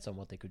certain limits on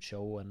what they could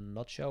show and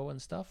not show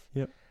and stuff.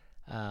 Yep.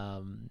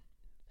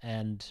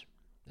 And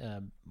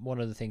one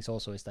of the things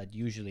also is that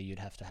usually you'd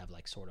have to have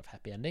sort of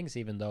happy endings,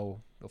 even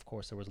though of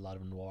course there was a lot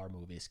of noir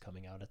movies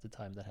coming out at the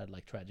time that had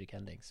tragic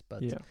endings.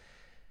 But Yeah,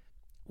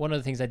 one of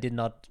the things I did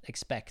not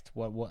expect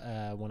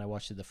when I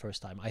watched it the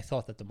first time, I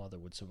thought that the mother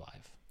would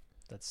survive,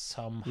 that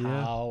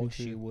somehow me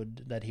too.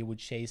 he would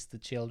chase the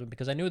children,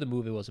 because I knew the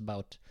movie was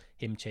about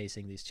him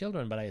chasing these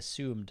children, but I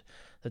assumed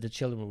that the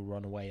children would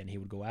run away and he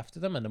would go after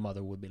them and the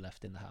mother would be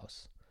left in the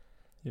house.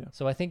 Yeah.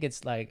 So I think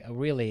it's a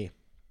really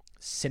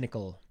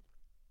cynical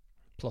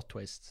plot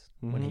twist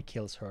when he Mhm.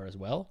 kills her as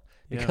well,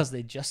 Yeah. because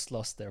they just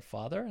lost their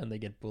father and they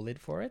get bullied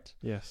for it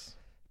Yes.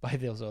 by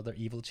those other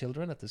evil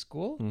children at the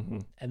school. Mm-hmm.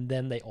 And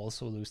then they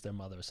also lose their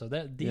mother. So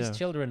these Yeah.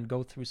 children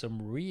go through some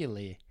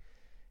really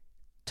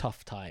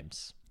tough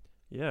times.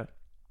 Yeah,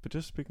 but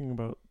just speaking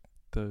about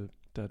the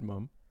dead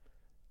mum,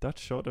 that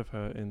shot of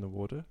her in the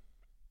water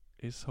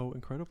is so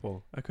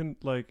incredible. I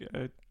couldn't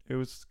it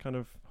was kind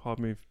of hard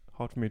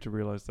for me to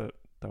realize that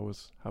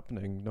was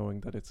happening, knowing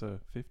that it's a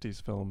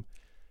 50s film.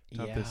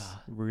 To have this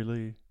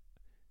really,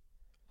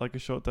 a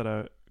shot that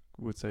I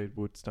would say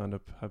would stand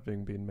up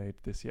having been made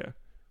this year,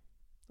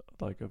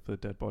 of the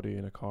dead body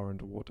in a car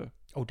underwater.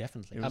 Oh,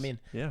 definitely. It I was- mean,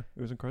 yeah,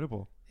 it was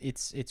incredible.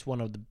 it's one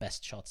of the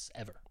best shots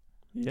ever.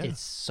 Yeah. It's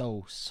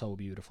so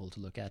beautiful to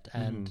look at,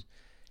 and Mhm.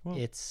 Well-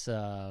 it's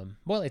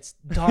it's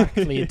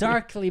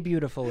darkly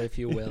beautiful, if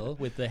you will,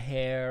 with the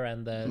hair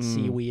and the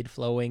seaweed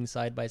flowing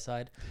side by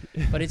side.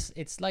 But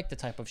it's like the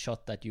type of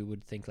shot that you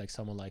would think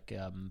someone like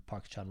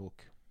Park Chan-wook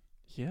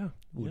Yeah.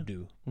 would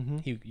do. Mm-hmm.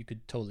 You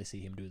could totally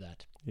see him do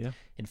that. Yeah.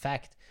 In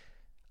fact,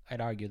 I'd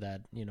argue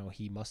that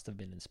he must have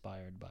been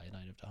inspired by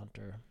Night of the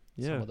Hunter.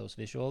 Some Yeah. of those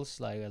visuals,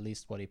 at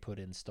least what he put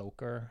in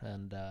Stoker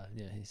and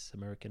his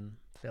American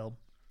film.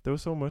 There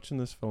was so much in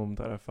this film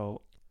that I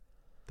felt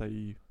that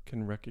you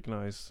can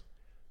recognize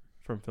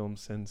from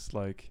films since,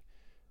 spoiler,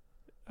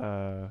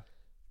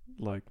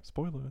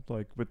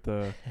 with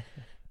the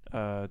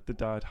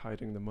dad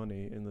hiding the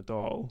money in the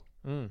doll.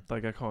 I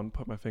can't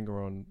put my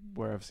finger on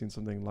where I've seen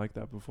something like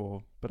that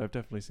before, but I've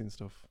definitely seen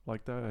stuff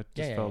like that. I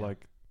just felt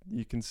like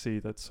you can see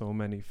that so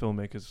many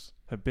filmmakers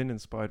have been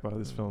inspired by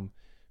this film,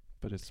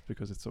 but it's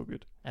because it's so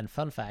good. And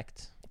fun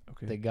fact,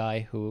 Okay. the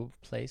guy who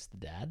plays the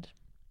dad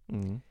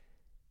Mm-hmm.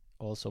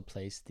 also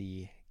plays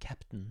the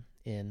captain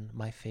in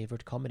my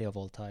favorite comedy of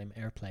all time,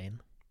 Airplane.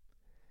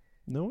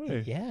 No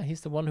way. Yeah,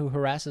 he's the one who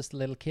harasses the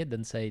little kid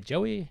and say,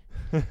 Joey,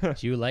 do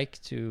you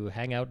like to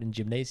hang out in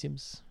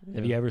gymnasiums?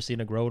 Have you ever seen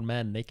a grown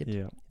man naked?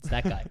 Yeah. It's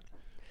that guy.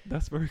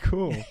 That's very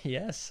cool.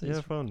 Yes.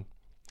 Yeah, fun.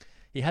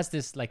 He has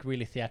this like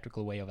really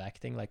theatrical way of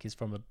acting. Like he's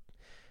from a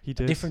He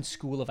did. different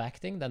school of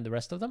acting than the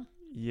rest of them.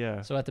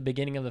 Yeah. So at the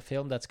beginning of the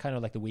film, that's kind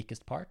of like the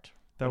weakest part.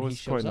 That when he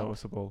was quite shows up.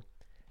 noticeable.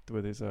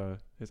 With his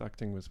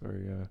acting was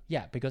very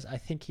Yeah, because I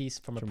think he's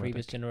from a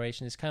previous Dramatic.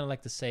 generation. It's kind of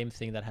like the same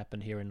thing that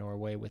happened here in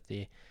Norway with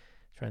the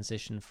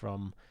transition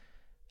from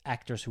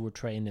actors who were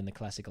trained in the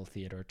classical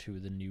theater to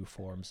the new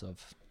forms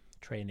of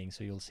training.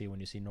 So you'll see when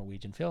you see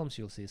Norwegian films,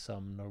 you'll see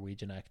some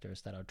Norwegian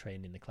actors that are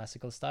trained in the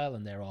classical style,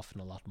 and they're often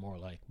a lot more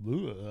like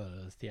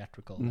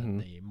theatrical than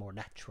the more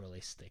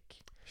naturalistic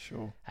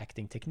sure.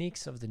 acting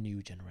techniques of the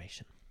new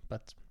generation.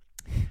 But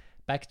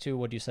back to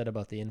what you said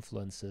about the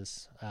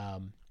influences.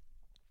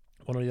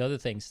 One of the other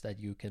things that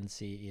you can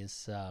see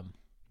is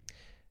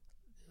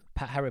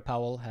Harry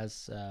Powell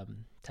has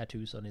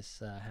tattoos on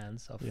his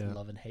hands of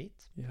love and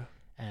hate. Yeah.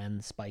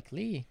 And Spike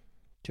Lee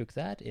took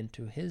that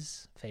into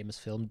his famous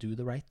film Do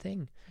the Right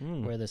Thing,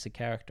 where there's a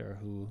character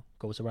who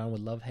goes around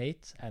with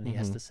love-hate, and he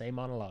has the same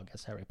monologue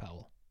as Harry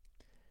Powell.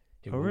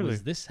 Oh, really?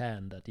 Was this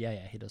hand that,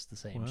 yeah, he does the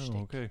same Wow, shtick.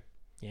 okay.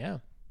 Yeah.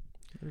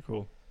 Very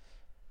cool.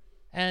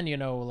 And, you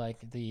know,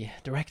 like the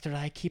director that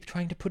I keep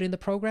trying to put in the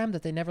program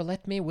that they never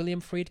let me,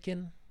 William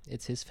Friedkin,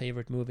 it's his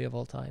favorite movie of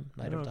all time,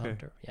 Night of the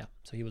Hunter. Yeah,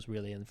 so he was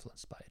really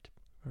influenced by it.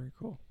 Very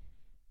cool.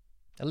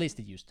 At least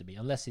it used to be,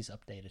 unless he's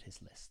updated his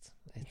list.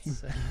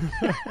 It's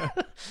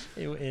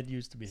it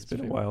used to be his It's been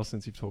favorite. a while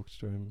since you've talked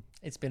to him.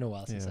 It's been a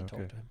while since Yeah, I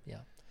talked okay. to him,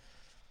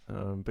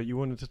 yeah. But you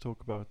wanted to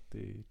talk about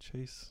the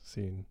chase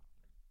scene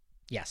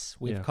Yes,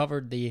 we've Yeah.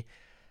 covered the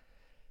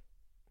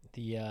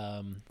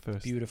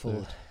first.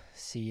 beautiful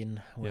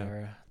scene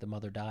where the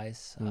mother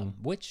dies,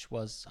 which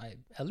was,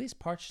 at least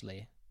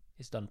partially,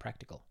 is done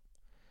practical.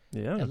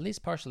 Yeah. At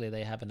least partially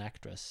they have an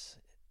actress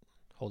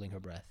holding her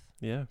breath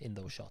Yeah. in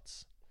those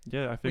shots.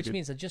 Yeah, I Which figured.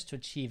 means that just to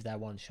achieve that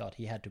one shot,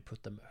 he had to put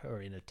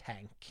her in a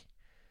tank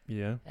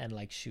Yeah. and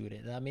like shoot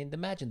it. I mean,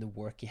 imagine the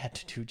work he had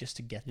to do just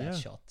to get that Yeah.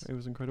 shot. It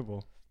was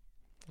incredible.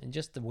 And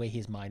just the way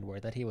his mind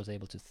worked, that he was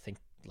able to think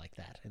like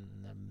that.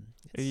 And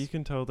You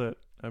can tell that.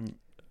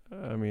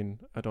 I mean,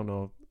 I don't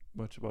know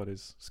much about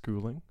his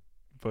schooling,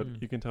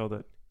 but you can tell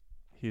that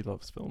he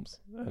loves films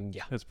and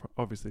has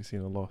obviously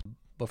seen a lot.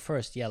 But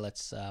first,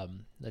 let's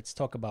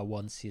talk about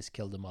once he's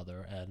killed the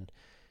mother, and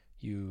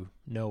you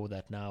know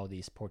that now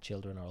these poor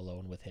children are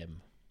alone with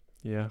him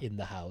Yeah. in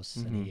the house,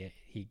 and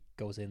he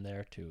goes in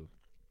there to.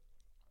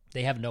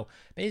 They have no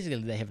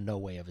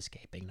way of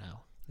escaping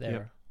now.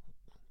 They're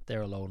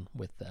alone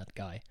with that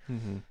guy,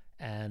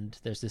 and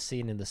there's this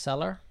scene in the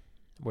cellar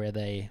where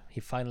he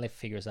finally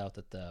figures out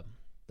that the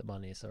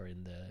money is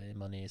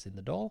in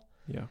the doll.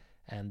 Yeah.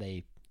 And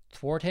they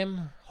thwart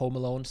him, Home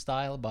Alone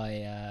style,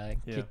 by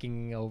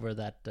kicking over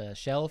that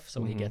shelf,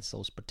 so he gets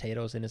those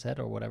potatoes in his head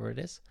or whatever it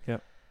is. Yeah.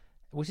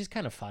 Which is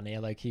kind of funny.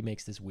 Like he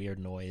makes this weird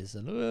noise,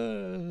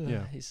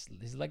 and he's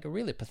like a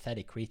really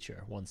pathetic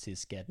creature. Once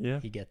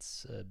he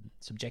gets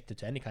subjected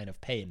to any kind of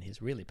pain,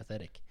 he's really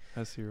pathetic.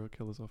 As serial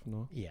killers often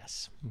are.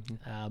 Yes.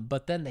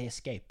 But then they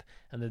escape,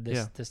 and then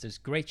there's this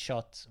great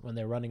shot when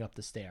they're running up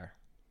the stair,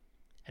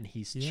 and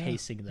he's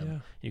chasing them. Yeah.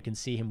 You can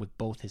see him with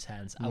both his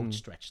hands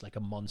outstretched like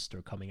a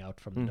monster coming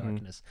out from the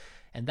darkness.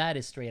 And that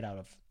is straight out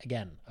of,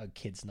 again, a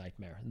kid's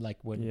nightmare. Like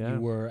when you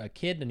were a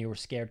kid and you were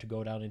scared to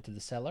go down into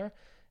the cellar,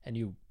 and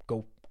you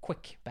go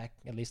quick back,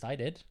 at least I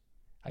did.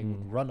 I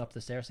would run up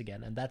the stairs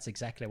again, and that's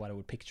exactly what I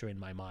would picture in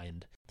my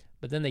mind.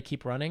 But then they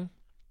keep running.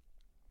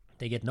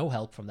 They get no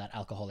help from that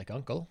alcoholic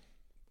uncle.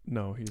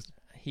 No,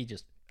 He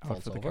just out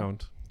falls for the over.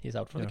 count. He's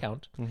out for the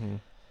count. Mm-hmm.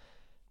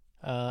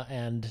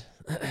 And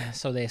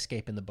so they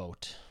escape in the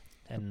boat.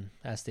 And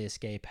as they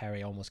escape,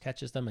 Harry almost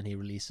catches them, and he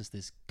releases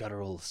this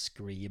guttural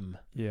scream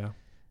Yeah.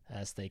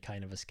 as they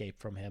kind of escape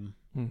from him.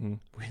 Mm-hmm.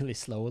 Really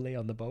slowly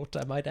on the boat,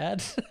 I might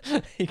add.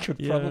 He could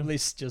Yeah. probably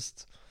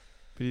just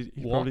But he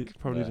walk,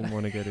 probably didn't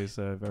want to get his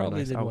very probably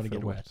nice didn't want to outfit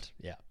get wet. wet.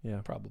 Yeah,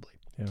 Yeah. probably.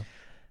 Yeah.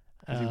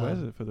 'Cause he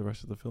wears it for the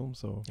rest of the film,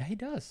 so Yeah, he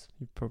does.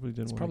 he probably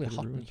didn't It's want probably to get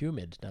hot it and ruined.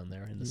 humid down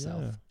there in the Yeah.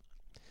 south.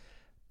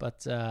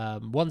 But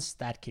once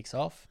that kicks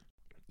off,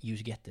 you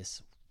get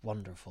this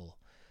wonderful,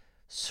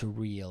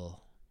 surreal,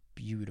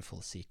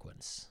 beautiful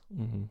sequence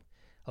Mm-hmm.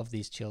 of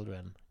these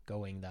children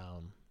going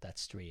down that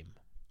stream.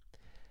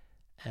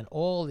 And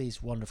all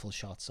these wonderful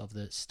shots of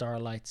the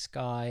starlight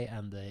sky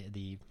and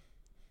the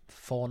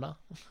fauna,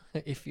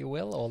 if you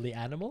will, all the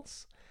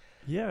animals.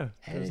 Yeah,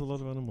 And there's a lot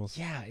of animals.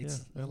 Yeah,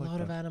 it's I a like lot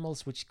of that.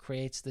 animals, which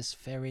creates this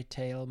fairy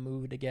tale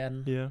mood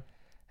again. Yeah.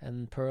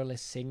 And Pearl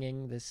is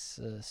singing this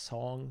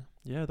song.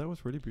 Yeah, that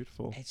was really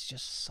beautiful. It's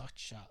just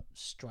such a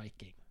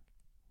striking,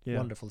 Yeah.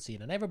 wonderful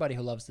scene. And everybody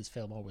who loves this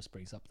film always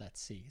brings up that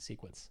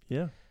sequence.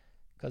 Yeah.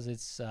 Because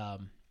it's the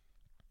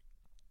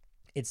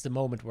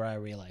moment where I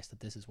realized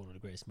that this is one of the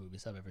greatest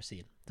movies I've ever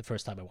seen. The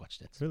first time I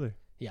watched it. Really.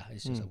 Yeah,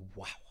 it's just like,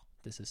 wow,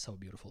 this is so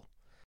beautiful.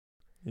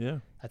 Yeah.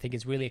 I think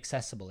it's really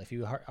accessible. If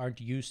you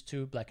aren't used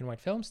to black and white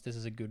films, this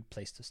is a good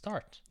place to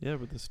start. Yeah,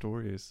 but the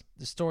story is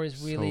The story is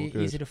So really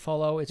good. easy to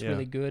follow. It's Yeah.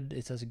 really good.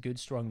 It has a good,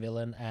 strong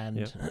villain, and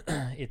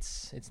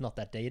it's not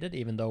that dated.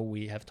 Even though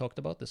we have talked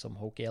about there's some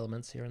hokey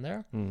elements here and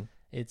there,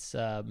 it's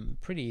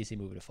pretty easy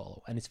movie to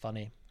follow, and it's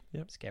funny,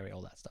 scary,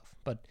 all that stuff.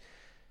 But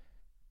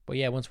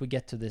yeah, once we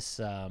get to this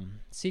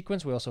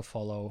sequence, we also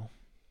follow.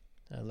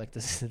 Like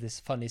this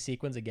funny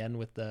sequence again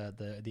with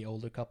the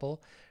older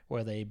couple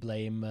where they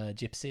blame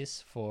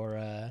gypsies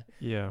for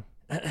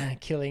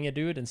killing a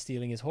dude and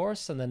stealing his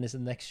horse, and then in the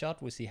next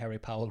shot we see Harry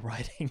Powell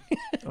riding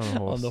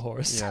on the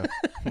horse. Yeah.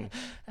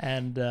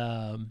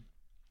 And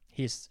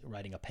he's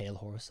riding a pale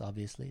horse,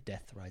 obviously.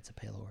 Death rides a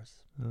pale horse.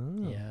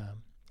 Oh. Yeah.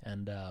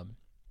 And I'm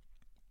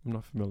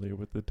not familiar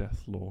with the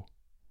death law.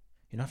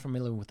 you're not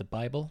familiar with the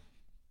Bible?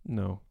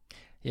 No.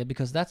 Yeah,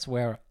 because that's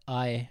where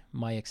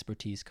my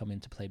expertise come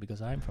into play,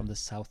 because I'm from the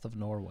south of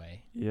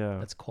Norway. Yeah.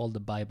 That's called the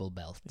Bible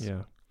Belt.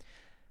 Yeah.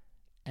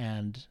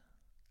 And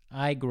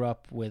I grew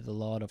up with a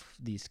lot of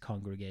these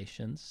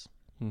congregations,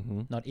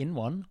 not in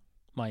one,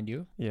 mind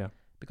you, Yeah.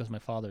 because my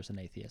father's an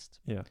atheist.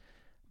 Yeah.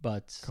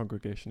 But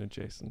Congregation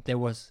adjacent. there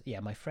was,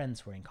 my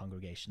friends were in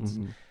congregations.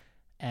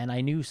 And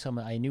I knew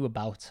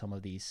about some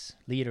of these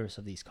leaders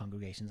of these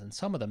congregations, and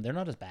some of them, they're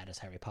not as bad as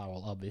Harry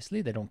Powell,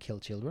 obviously. They don't kill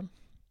children.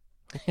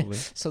 Hopefully.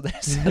 So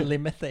there's a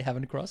limit they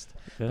haven't crossed.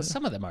 Yeah. But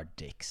some of them are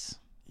dicks.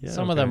 Yeah,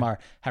 Some of them okay. are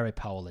Harry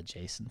Powell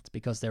adjacent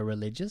because they're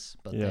religious,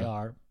 but they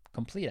are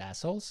complete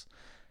assholes.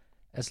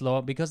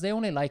 Because they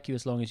only like you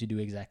as long as you do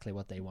exactly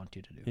what they want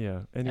you to do.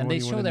 Yeah. Anyone And they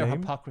you show wanna their name?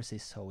 hypocrisy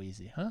so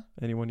easy, huh?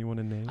 Anyone you want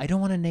to name? I don't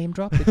want to name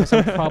drop because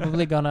I'm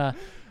probably gonna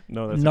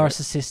No, that's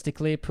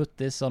narcissistically put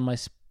this on my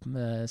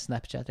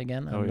Snapchat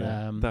again. Oh, And,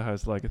 yeah. That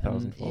has like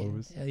 1,000 and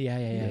followers.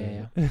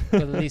 Yeah.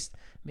 But at least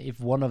if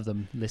one of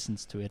them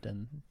listens to it,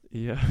 and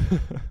Yeah.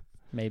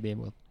 maybe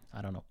we'll,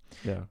 I don't know.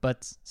 Yeah.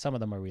 But some of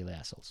them are really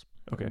assholes.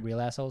 Okay.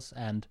 Real assholes.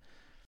 And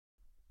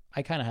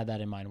I kind of had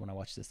that in mind when I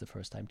watched this the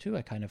first time too.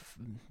 I kind of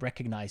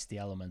recognized the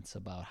elements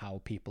about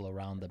how people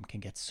around them can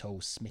get so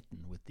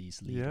smitten with these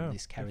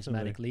these charismatic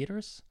definitely.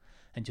 leaders,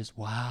 and just,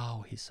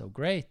 wow, he's so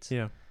great.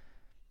 Yeah.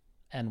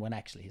 And when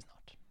actually he's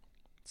not.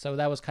 So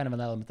that was kind of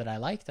an element that I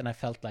liked, and I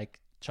felt like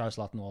Charles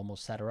Laughton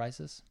almost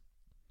satirizes.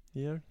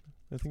 Yeah.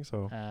 I think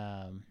so.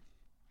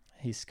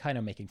 He's kind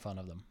of making fun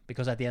of them,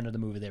 because at the end of the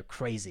movie they're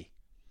crazy.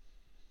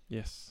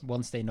 Yes.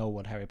 Once they know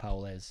what Harry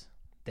Powell is,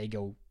 they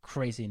go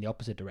crazy in the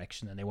opposite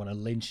direction, and they want to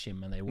lynch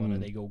him, and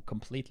they go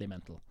completely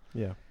mental.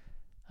 Yeah.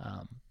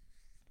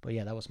 But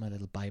yeah, that was my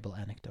little Bible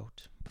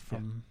anecdote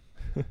from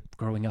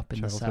growing up in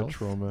the Childhood South.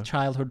 trauma.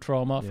 Childhood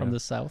trauma from Yeah. the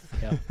South.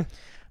 Yeah.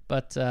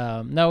 But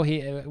no,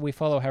 we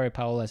follow Harry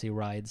Powell as he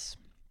rides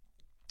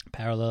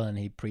parallel, and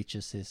he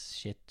preaches his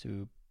shit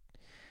to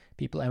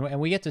people, and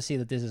we get to see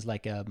that this is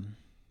like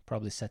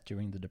probably set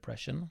during the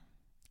Depression.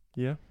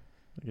 Yeah.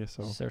 I guess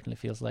so. Certainly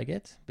feels like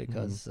it,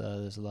 because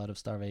there's a lot of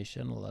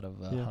starvation, a lot of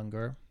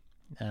hunger,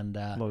 and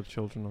A lot of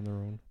children on their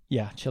own.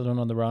 children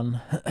on the run.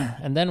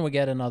 And then we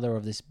get another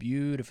of this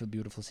beautiful,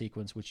 beautiful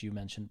sequence which you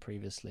mentioned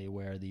previously,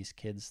 where these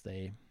kids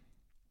they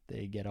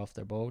get off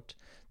their boat,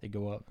 they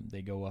go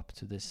up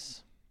to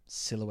this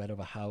silhouette of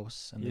a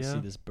house, and they see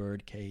this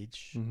bird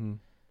cage.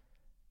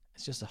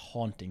 It's just a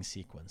haunting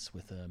sequence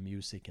with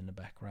music in the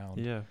background.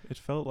 Yeah. It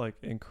felt like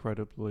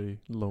incredibly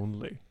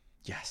lonely.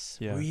 Yes,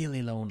 Yeah.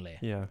 really lonely.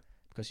 Yeah.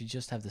 Because you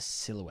just have the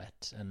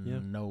silhouette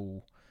and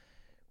no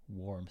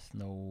warmth,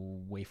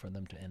 no way for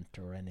them to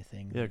enter or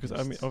anything. Yeah, because I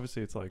mean, Just-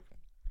 obviously it's like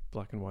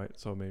black and white,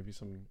 so maybe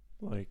some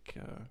like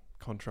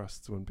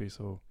contrasts wouldn't be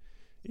so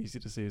easy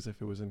to see as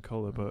if it was in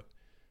color. But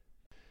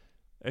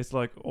it's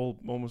like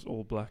almost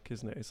all black,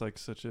 isn't it? It's like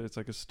it's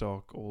like a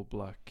stark all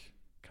black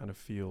kind of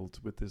field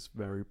with this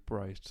very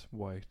bright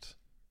white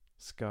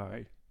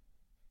sky,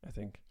 I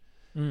think.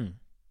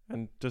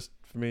 And just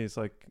for me, it's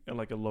like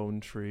a lone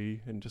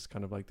tree and just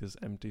kind of like this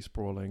empty,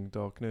 sprawling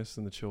darkness,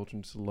 and the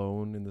children just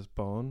alone in this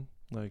barn.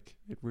 Like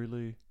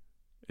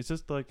it's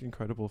just like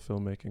incredible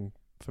filmmaking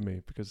for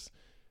me, because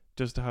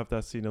just to have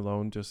that scene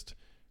alone just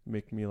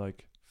make me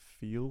like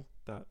feel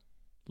that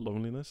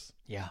loneliness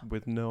Yeah.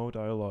 with no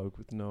dialogue,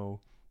 with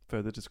no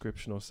further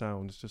description or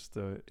sound. It's just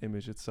the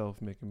image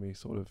itself making me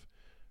sort of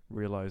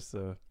realize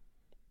the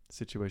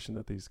situation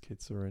that these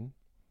kids are in.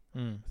 I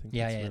think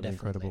Yeah, that's yeah, really definitely.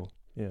 incredible.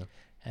 Yeah.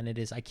 And it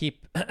is. I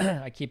keep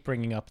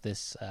bringing up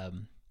this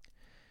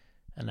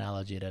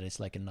analogy that it's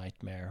like a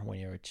nightmare when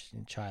you're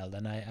a child,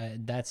 and I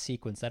that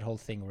sequence, that whole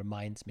thing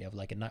reminds me of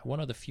like one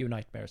of the few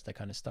nightmares that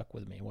kind of stuck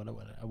with me.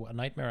 A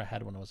nightmare I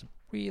had when I was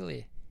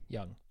really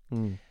young,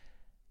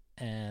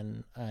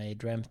 and I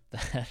dreamt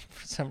that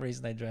for some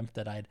reason I dreamt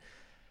that I'd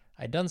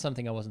done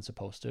something I wasn't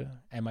supposed to,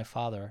 and my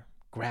father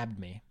grabbed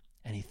me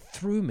and he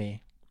threw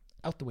me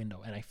out the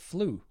window, and I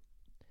flew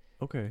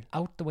Okay.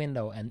 out the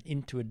window and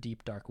into a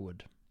deep dark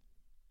wood.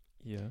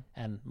 Yeah.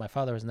 And my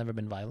father has never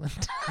been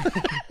violent,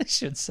 I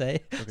should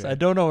say. Okay. So I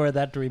don't know where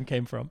that dream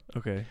came from.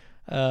 Okay.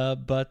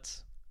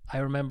 But I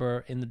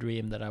remember in the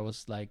dream that I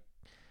was like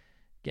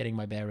getting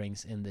my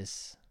bearings in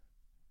this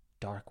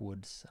dark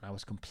woods, and I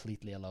was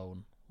completely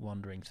alone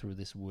wandering through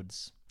this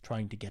woods,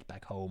 trying to get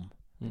back home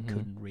and Mhm.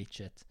 couldn't reach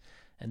it.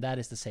 And that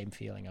is the same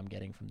feeling I'm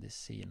getting from this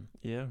scene.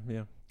 Yeah,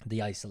 yeah,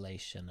 The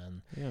isolation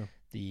and yeah.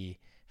 the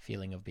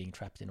feeling of being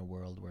trapped in a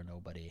world where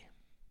nobody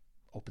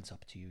opens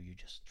up to you. You're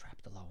just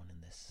trapped alone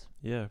in this.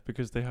 Yeah,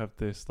 because they have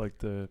this, like,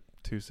 the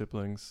two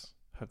siblings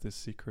have this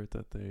secret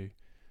that they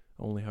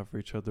only have for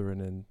each other,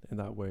 and in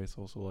that way it's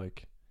also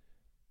like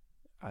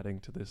adding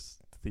to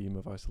this theme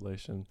of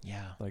isolation.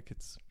 Yeah. Like,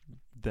 it's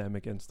them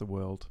against the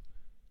world,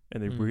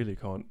 and they Mm. really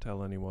can't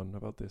tell anyone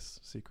about this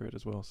secret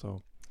as well.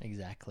 So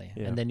Exactly.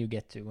 Yeah. And then you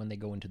get to, when they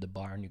go into the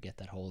barn, you get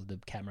that whole, the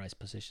camera is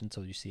positioned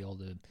so you see all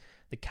the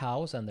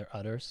cows and their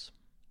udders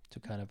to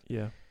kind of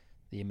yeah,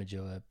 the image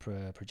of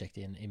project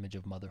an image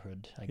of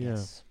motherhood, I Yeah.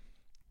 guess,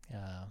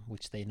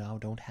 which they now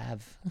don't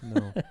have.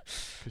 no,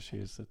 because she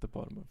is at the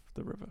bottom of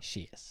the river.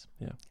 She is.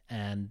 Yeah.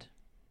 And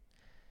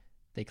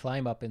they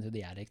climb up into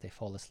the attic, they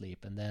fall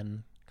asleep, and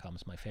then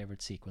comes my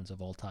favorite sequence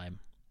of all time,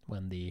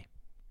 when the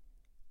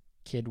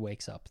kid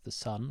wakes up, the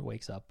son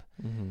wakes up,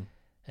 Mm-hmm.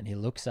 and he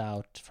looks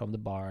out from the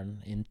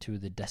barn into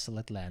the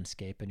desolate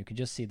landscape, and you can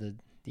just see the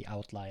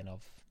outline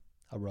of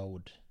a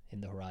road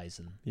in the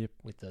horizon. Yep.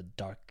 With the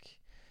dark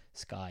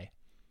sky.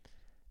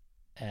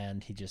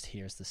 And he just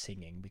hears the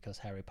singing, because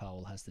Harry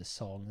Powell has this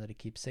song that he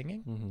keeps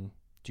singing. Mm-hmm.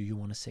 Do you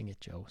want to sing it,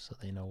 Joe, so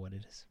they know what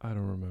it is? I don't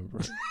remember.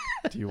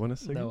 Do you want to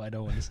sing? No, it? I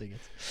don't want to sing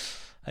it.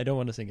 I don't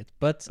want to sing it.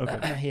 But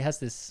Okay. he has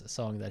this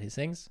song that he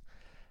sings,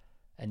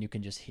 and you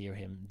can just hear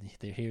him.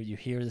 You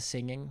hear the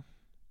singing,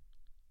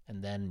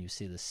 and then you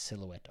see the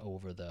silhouette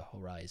over the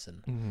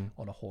horizon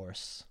Mm-hmm. on a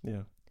horse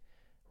Yeah.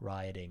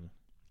 riding.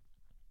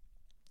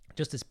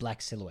 Just this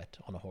black silhouette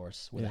on a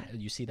horse. With Yeah.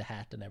 you see the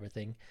hat and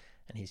everything,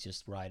 and he's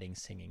just riding,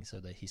 singing, so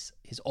that he's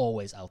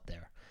always out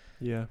there.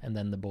 Yeah. And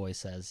then the boy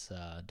says,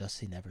 "Does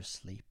he never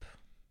sleep?"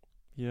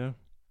 Yeah.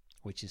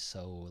 Which is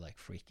so like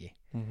freaky.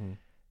 Mm-hmm.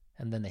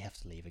 And then they have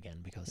to leave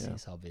again because Yeah.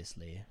 he's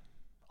obviously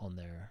on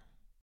their.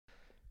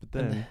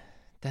 But And then,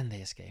 then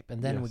they escape,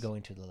 and then we Yes. go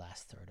into the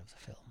last third of the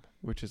film.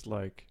 which is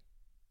like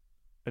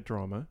a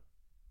drama,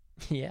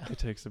 Yeah, it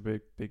takes a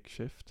big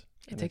shift.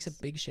 it and takes a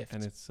it's- big shift.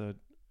 and it's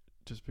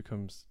just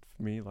becomes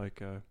for me like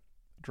a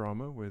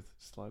drama with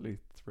slightly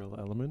thrill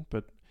element,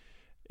 but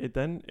it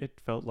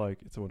felt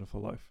like It's a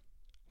Wonderful Life.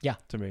 Yeah.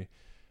 To me.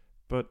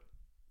 But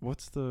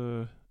what's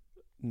the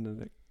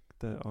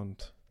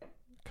aunt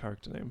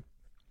character name?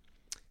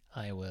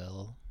 I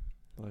will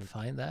Like,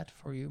 find that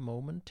for you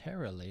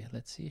momentarily.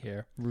 Let's see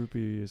here.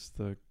 Ruby is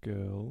the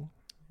girl.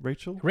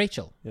 Rachel?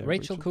 Rachel. Yeah,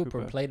 Rachel Rachel Cooper,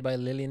 Cooper. played by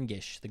Lillian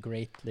Gish, the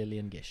great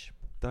Lillian Gish.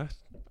 That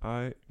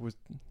I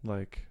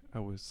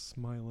was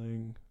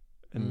smiling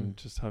and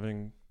just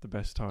having the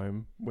best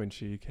time when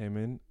she came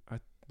in. I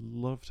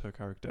loved her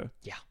character.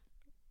 Yeah.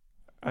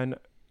 And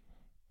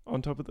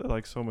on top of that,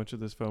 like, so much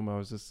of this film, I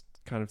was just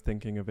kind of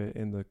thinking of it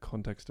in the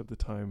context of the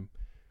time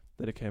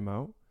that it came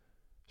out.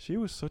 She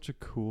was such a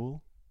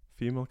cool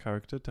female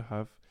character to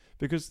have,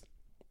 because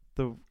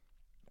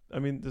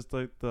there's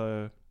like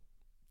the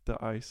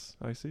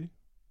Icy,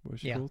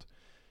 what's she Yeah. called?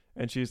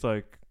 And she's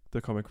like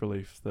the comic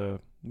relief. The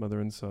mother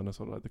and son are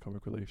sort of like the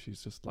comic relief.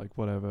 She's just like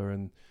whatever,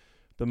 and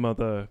the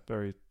mother,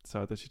 very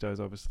sad that she dies,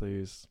 obviously,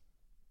 is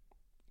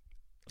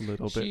a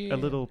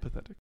little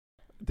pathetic.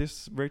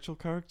 This Rachel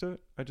character,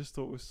 I just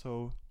thought was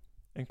so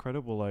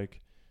incredible.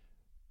 Like,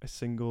 a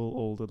single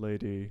older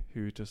lady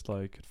who just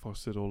like had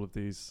fostered all of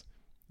these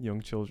young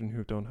children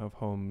who don't have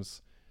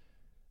homes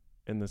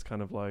in this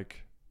kind of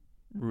like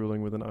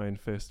ruling with an iron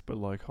fist but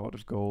like heart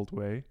of gold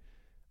way.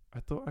 I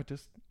thought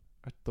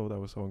that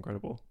was so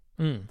incredible.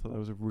 I thought that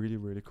was a really,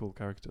 really cool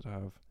character to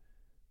have.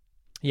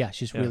 Yeah,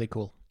 she's Yeah. really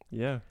cool.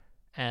 Yeah.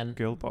 And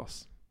Girl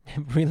boss.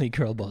 really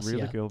girl boss.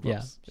 Really yeah. girl boss.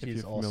 Yeah, If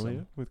she's you're familiar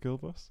awesome. with girl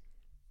boss.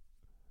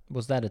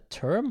 Was that a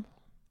term?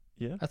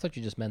 Yeah. I thought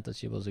you just meant that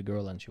she was a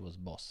girl and she was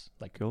boss.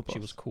 Like, Girl she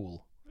boss. was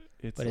cool.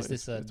 It's But like, is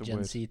this a it's Gen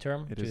word. Z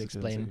term It to is a Gen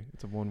explain Z.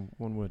 It's a one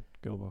word,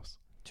 girl boss.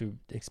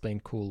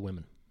 cool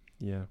women?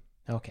 Yeah.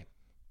 Okay,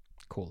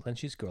 cool. Then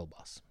she's girl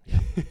boss. Yeah,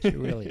 she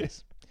really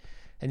is.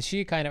 And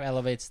she kind of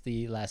elevates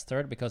the last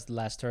third, because the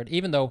last third,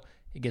 even though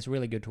it gets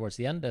really good towards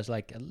the end, there's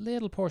like a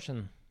little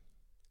portion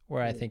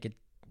where I think it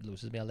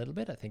loses me a little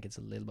bit. I think it's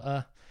a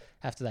little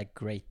after that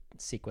great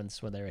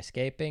sequence when they're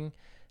escaping.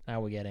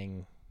 Now we're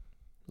getting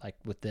like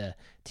with the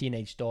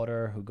teenage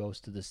daughter who goes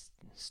to the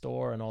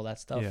store and all that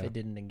stuff. Yeah. It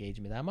didn't engage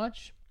me that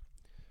much.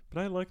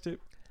 But I liked it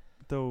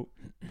though,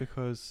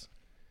 because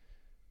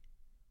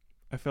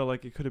I felt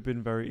like it could have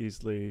been very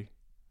easily,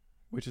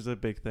 which is a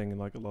big thing in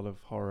like a lot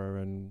of horror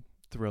and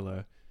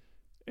thriller,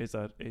 is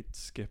that it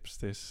skips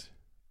this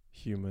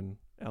human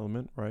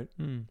element, right?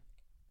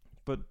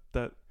 But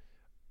that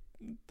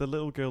the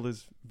little girl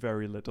is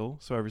very little,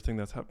 so everything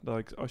that's happening,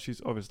 like,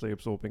 she's obviously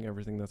absorbing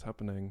everything that's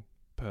happening,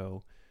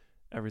 Pearl,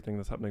 everything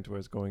that's happening to her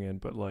is going in,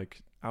 but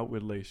like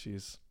outwardly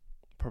she's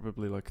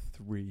probably like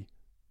 3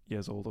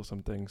 years old or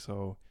something,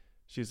 so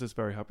she's just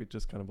very happy,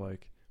 just kind of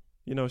like,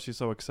 you know, she's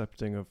so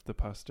accepting of the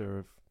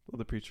pastor or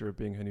the preacher of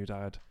being her new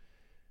dad,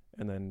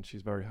 and then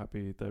she's very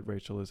happy that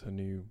Rachel is her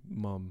new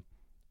mum.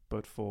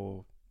 But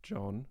for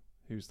John,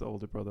 who's the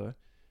older brother,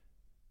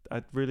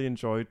 I really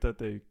enjoyed that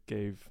they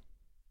gave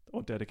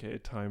or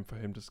dedicated time for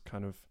him to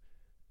kind of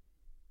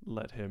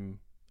let him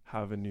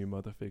have a new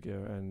mother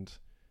figure. And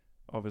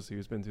obviously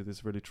he's been through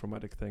this really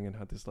traumatic thing and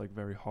had this like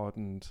very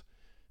hardened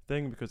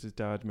thing because his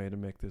dad made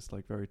him make this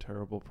like very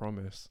terrible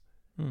promise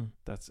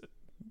that's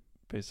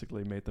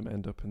basically made them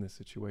end up in this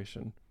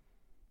situation.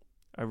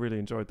 I really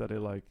enjoyed that it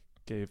like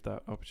gave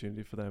that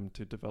opportunity for them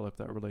to develop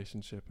that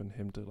relationship and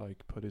him to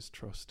like put his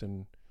trust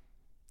in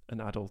an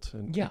adult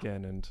and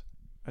again, and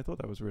I thought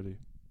that was really,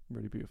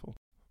 really beautiful.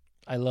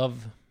 I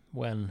love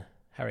when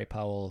Harry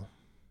Powell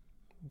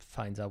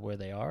finds out where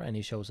they are and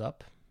he shows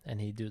up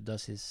and he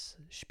does his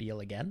spiel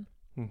again.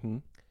 Mm-hmm.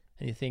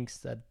 And he thinks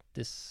that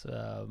this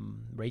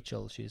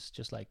Rachel, she's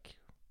just like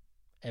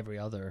every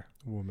other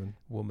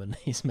woman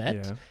he's met.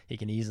 Yeah. He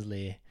can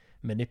easily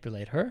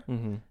manipulate her.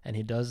 Mm-hmm. And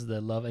he does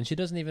the love, and she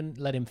doesn't even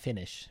let him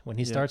finish. When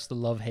he starts the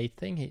love-hate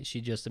thing,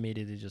 she just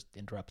immediately just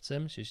interrupts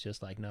him. She's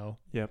just like, no.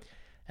 Yep.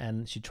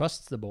 And she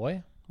trusts the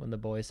boy when the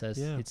boy says,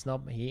 it's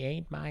not, he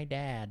ain't my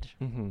dad.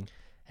 Mm-hmm.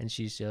 And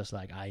she's just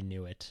like, I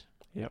knew it.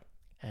 Yep.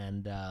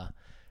 And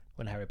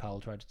when Harry Powell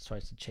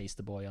tries to chase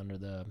the boy under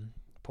the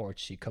porch,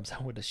 she comes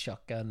out with a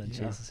shotgun and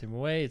chases him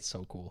away. It's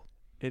so cool.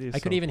 It is. I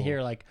could so even cool.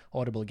 hear like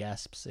audible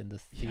gasps in the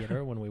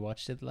theater when we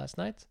watched it last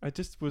night.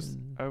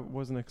 I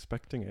wasn't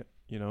expecting it,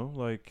 you know,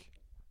 like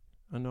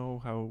I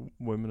know how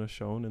women are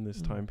shown in this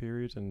time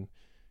period, and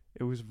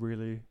it was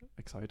really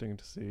exciting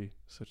to see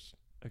such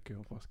a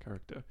girl boss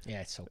character. Yeah,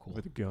 it's so cool.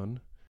 With a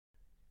gun.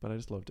 But I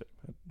just loved it.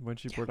 When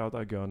she brought out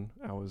that gun,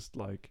 I was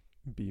like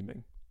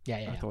beaming.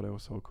 I thought it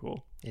was so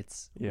cool.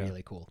 It's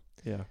really cool.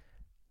 Yeah.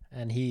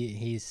 And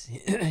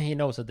he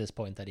knows at this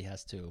point that he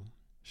has to.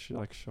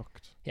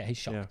 Shocked. Yeah, he's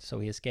shocked. So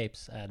he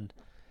escapes, and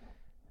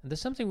there's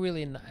something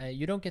really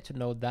you don't get to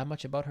know that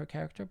much about her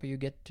character, but you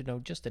get to know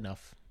just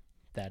enough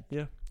that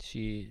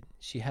she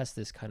has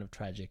this kind of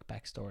tragic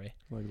backstory.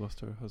 Like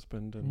lost her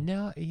husband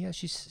and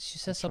she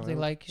says something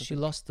like she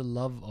lost the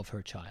love of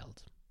her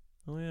child.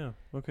 Oh yeah,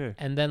 okay.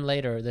 And then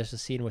later there's a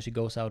scene where she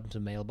goes out into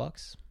the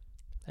mailbox.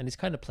 And it's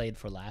kind of played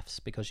for laughs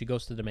because she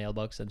goes to the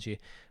mailbox and she,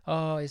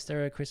 is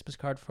there a Christmas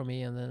card for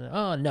me? And then,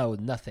 no,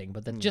 nothing.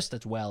 But then just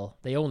as well,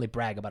 they only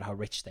brag about how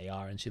rich they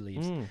are and she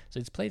leaves. So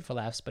it's played for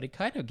laughs, but it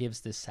kind of gives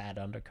this sad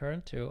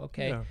undercurrent to,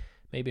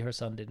 maybe her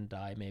son didn't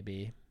die.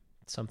 Maybe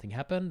something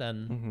happened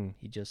and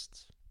he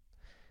just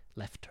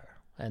left her.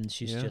 And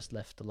she's just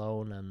left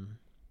alone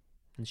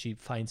and she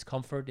finds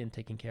comfort in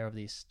taking care of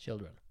these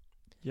children.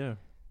 Yeah.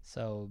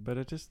 So. But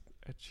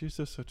she's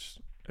just such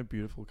a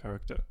beautiful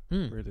character.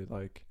 Really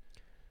like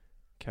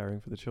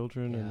caring for the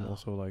children and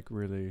also like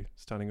really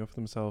standing up for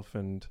themselves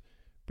and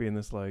being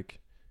this like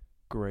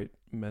great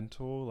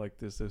mentor. Like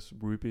there's this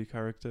Ruby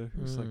character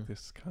who's like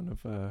this kind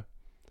of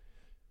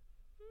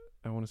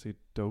I want to say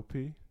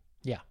dopey.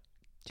 Yeah,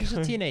 she's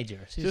a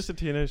teenager. She's just a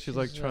teenager. She's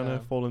like trying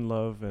to fall in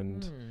love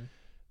and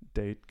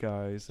date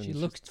guys. And she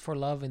looked for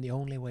love in the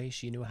only way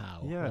she knew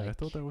how. Yeah, like I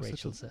thought that was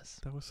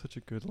that was such a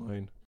good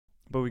line.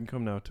 But we can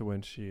come now to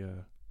when she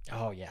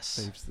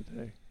saves the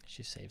day.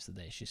 She saves the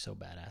day. She's so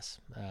badass.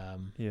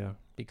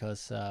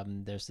 Because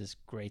there's this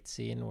great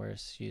scene where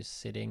she's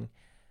sitting,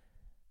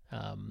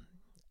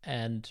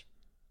 and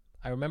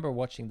I remember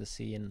watching the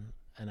scene,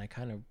 and I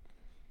kind of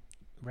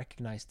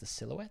recognized the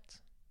silhouette,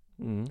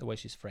 the way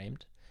she's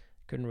framed.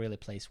 Couldn't really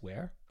place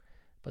where,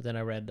 but then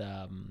I read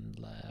a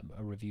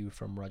review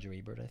from Roger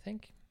Ebert, I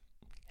think.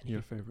 And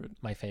Your favorite?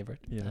 My favorite.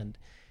 Yeah. And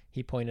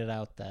he pointed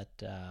out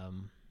that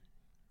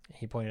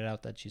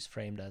she's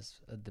framed as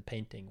the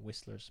painting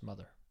Whistler's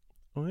mother.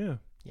 Oh yeah.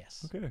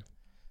 Yes. Okay.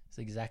 It's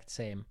the exact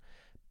same,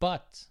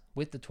 but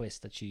with the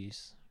twist that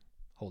she's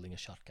holding a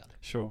shotgun.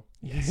 Sure.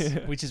 Yes.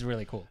 Which is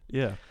really cool.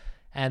 Yeah.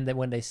 And then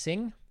when they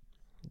sing,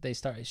 he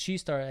starts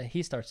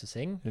to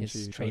sing and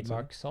his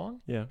trademark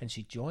song. Yeah. And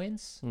she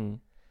joins. And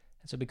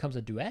so it becomes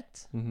a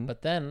duet. Mm-hmm.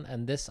 But then,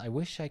 and this, I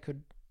wish I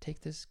could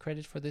take this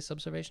credit for this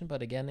observation,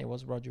 but again, it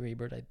was Roger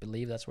Ebert. I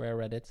believe that's where I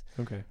read it.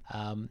 Okay.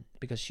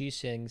 Because she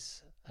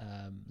sings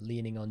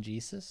leaning on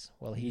Jesus,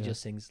 while he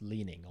just sings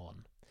leaning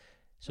on.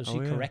 So she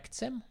corrects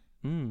him,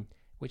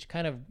 which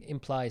kind of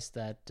implies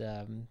that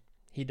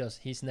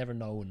he's never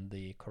known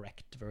the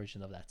correct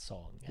version of that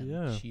song,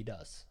 and she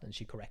does, and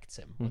she corrects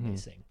him when they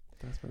sing.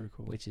 That's very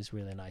cool. Which is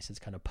really nice. It's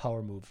kind of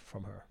power move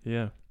from her.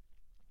 Yeah.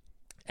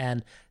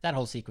 And that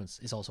whole sequence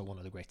is also one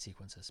of the great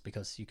sequences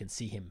because you can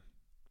see him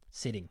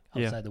sitting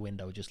outside the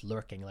window, just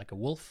lurking like a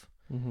wolf.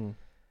 Mm-hmm.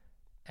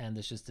 And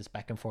there's just this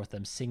back and forth,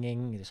 them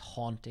singing, this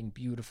haunting,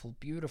 beautiful,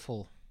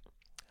 beautiful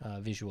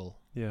visual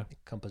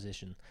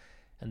composition.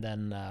 And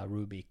then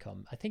Ruby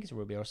I think it's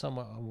Ruby or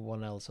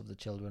someone else of the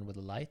children with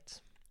a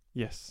light.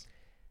 Yes.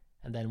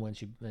 And then when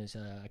there's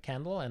a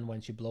candle, and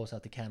when she blows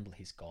out the candle,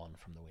 he's gone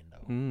from the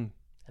window.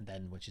 And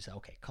then when she said,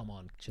 okay, come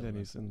on, children.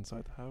 Then he's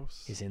inside the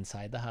house. He's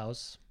inside the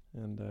house.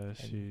 And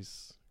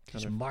she's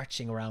kind of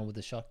marching around with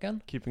the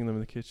shotgun. Keeping them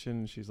in the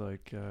kitchen. She's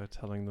like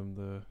telling them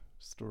the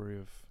story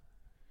of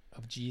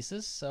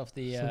Jesus, of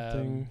the...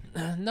 something.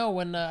 No,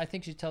 when I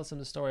think she tells them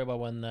the story about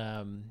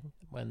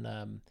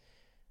when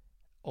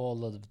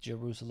all of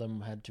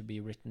Jerusalem had to be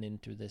written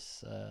into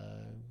this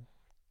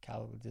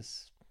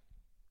this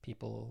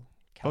people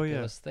Oh, yeah.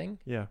 calculus thing.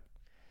 Yeah.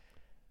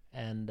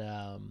 And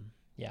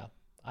yeah,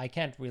 I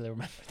can't really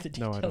remember the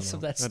No, I don't details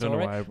of know. that I don't know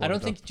story. why I I brought don't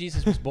it think up.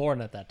 Jesus was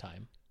born at that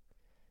time.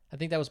 I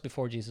think that was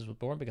before Jesus was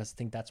born, because I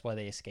think that's why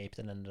they escaped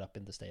and ended up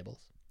in the stables.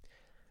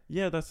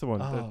 Yeah, that's the one.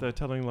 They're Oh.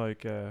 telling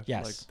like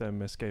Yes.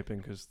 them escaping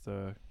because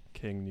the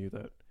king knew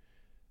that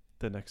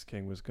the next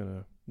king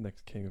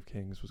of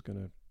kings was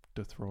gonna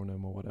dethrone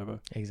him or whatever.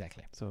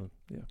 Exactly. So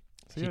yeah.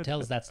 So She yeah,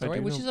 tells that I story,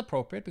 do which know- is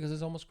appropriate because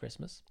it's almost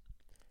Christmas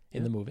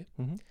in Yeah. the movie.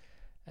 Mhm.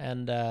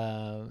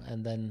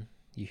 And then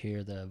you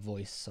hear the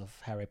voice of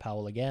Harry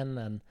Powell again,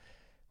 and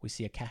we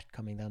see a cat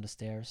coming down the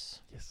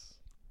stairs. Yes.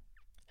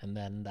 And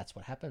then that's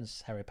what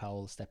happens. Harry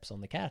Powell steps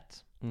on the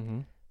cat.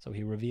 Mm-hmm. So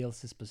he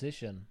reveals his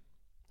position,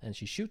 and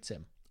she shoots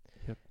him.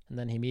 Yep. And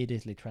then he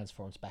immediately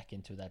transforms back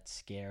into that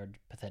scared,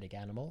 pathetic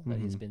animal that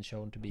he's Mhm. been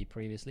shown to be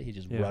previously. He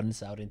just Yeah.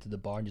 runs out into the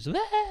barn, just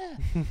 "Ah!"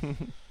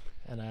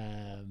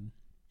 and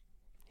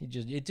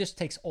it just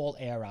takes all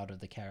air out of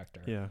the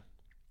character. Yeah.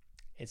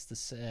 It's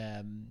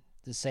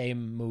the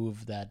same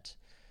move that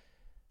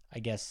I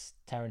guess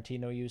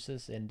Tarantino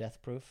uses in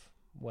Death Proof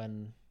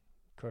when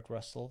Kurt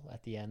Russell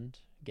at the end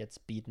gets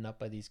beaten up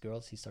by these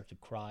girls. He starts to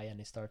cry, and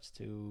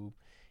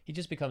he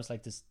just becomes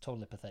like this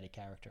totally pathetic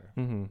character.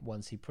 Mm-hmm.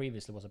 Once he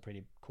previously was a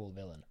pretty cool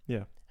villain.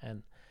 Yeah.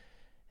 And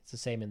it's the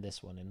same in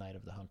this one, in Night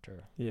of the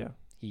Hunter. Yeah.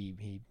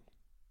 He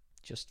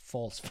just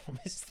falls from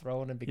his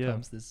throne and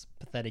becomes this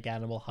pathetic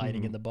animal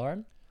hiding in Mhm. the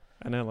barn.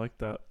 And I like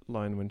that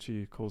line when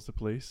she calls the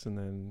police, and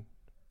then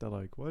they're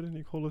like, "Why didn't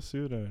you call us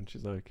sooner?" And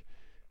she's like,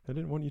 "I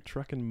didn't want you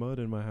tracking mud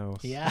in my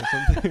house." Yeah.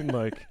 Or something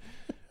like.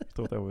 I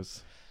thought that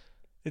was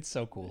It's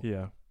so cool.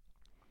 yeah.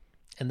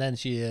 And then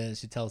she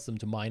tells them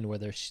to mind where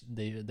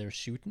they're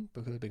shooting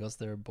because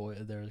they're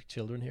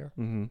children here,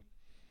 Mm-hmm.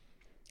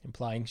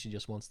 implying she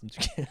just wants them to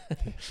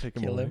Take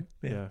him kill away. him.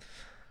 Yeah.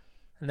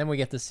 And then we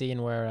get the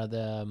scene where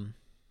the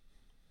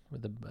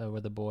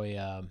boy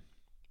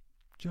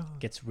John.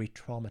 gets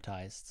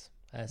re-traumatized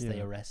as they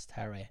Yeah. arrest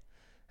Harry,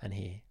 and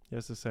he He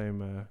has the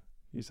same.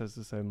 He says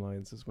the same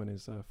lines as when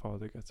his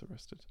father gets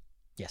arrested.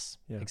 yes,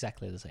 Yeah.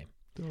 exactly the same.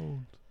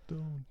 Don't.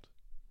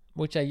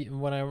 Which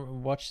when I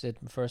watched it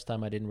the first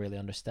time, I didn't really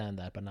understand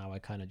that, but now I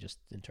kind of just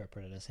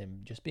interpret it as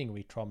him just being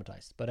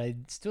re-traumatized. But I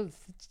still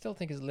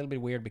think it's a little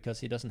bit weird because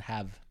he doesn't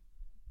have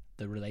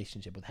the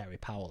relationship with Harry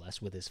Powell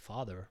as with his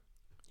father,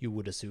 you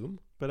would assume.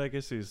 But I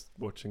guess he's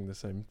watching the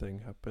same thing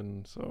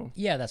happen. So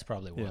Yeah, that's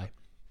probably why. Yeah.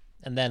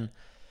 And then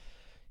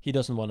he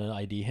doesn't want to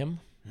ID him,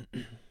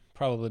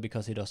 probably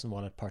because he doesn't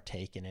want to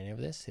partake in any of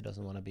this. He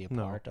doesn't want to be a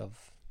No. part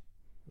of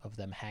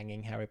them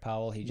hanging Harry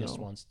Powell. He just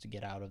No. wants to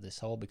get out of this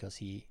hole because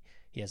he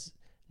has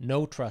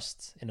no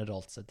trust in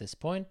adults at this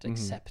point, Mhm.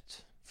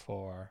 except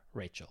for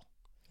Rachel.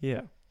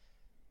 yeah.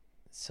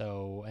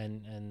 So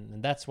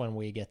and that's when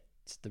we get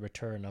the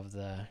return of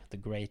the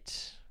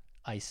great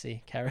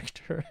Icy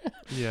character.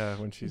 Yeah.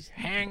 When she's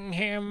Hang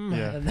him.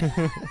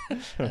 Yeah.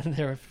 And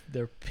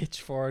they're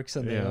pitchforks,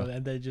 and Yeah.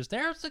 and they just,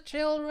 there's the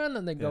children,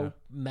 and they go Yeah.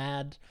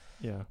 mad.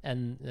 yeah.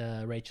 And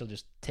Rachel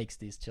just takes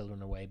these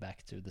children away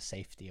back to the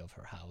safety of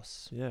her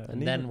house. Yeah.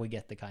 And then we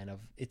get the kind of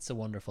It's a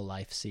Wonderful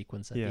Life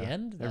sequence at the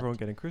end. that- Everyone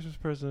getting Christmas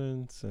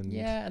presents and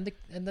yeah,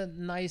 and the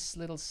nice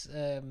little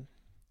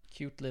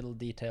cute little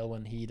detail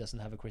when he doesn't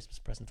have a Christmas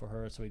present for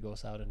her, so he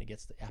goes out and he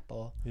gets the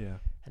apple, yeah.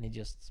 and he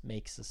just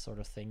makes a sort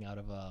of thing out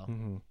of a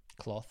Mm-hmm.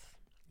 cloth,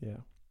 Yeah.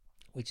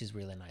 which is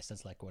really nice.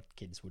 That's like what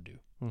kids would do.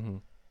 Mm-hmm.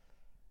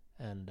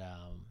 And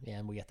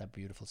and we get that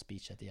beautiful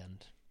speech at the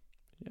end.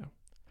 Yeah.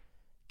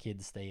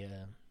 Kids,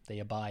 they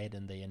abide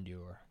and they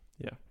endure.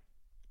 Yeah.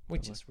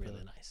 Which They're is like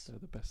really nice. They're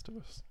the best of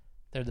us.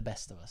 They're the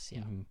best of us.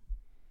 Yeah. Mhm.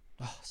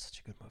 Oh,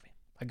 such a good movie.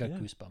 I got Yeah.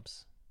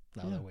 goosebumps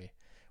now Yeah. that we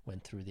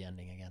went through the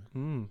ending again.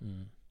 Mm.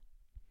 Mm.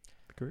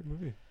 Great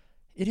movie.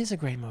 It is a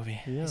great movie.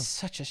 Yeah. It's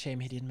such a shame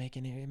he didn't make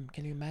any.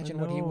 Can you imagine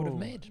what he would have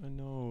made? I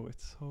know.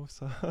 It's so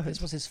sad.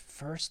 This was his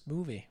first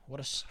movie. What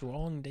a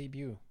strong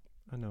debut.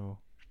 I know.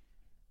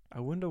 I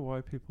wonder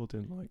why people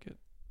didn't like it.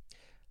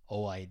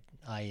 Oh, I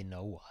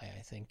know why.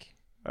 I think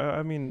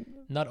I mean,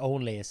 not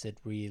only is it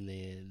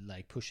really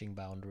like pushing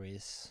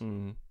boundaries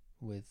mm,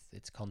 with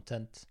its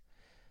content,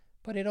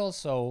 but it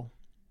also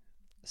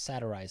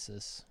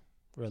satirizes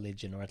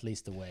religion, or at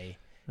least the way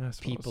I suppose.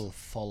 people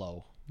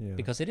follow. Yeah.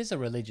 Because it is a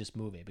religious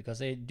movie, because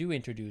they do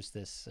introduce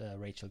this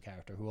Rachel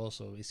character who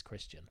also is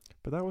Christian.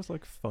 But that was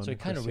like fun. So it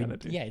kind of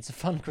Christianity. it's a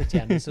fun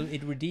Christianity. So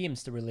it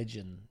redeems the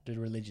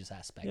religious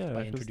aspect Yeah,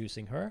 by 'cause-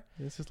 introducing her.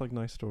 It's just like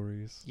nice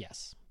stories.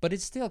 Yes, but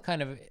it still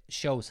kind of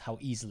shows how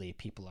easily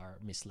people are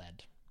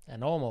misled,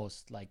 and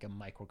almost like a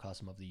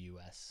microcosm of the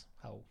U.S.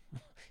 How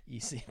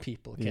easy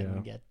people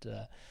can Yeah.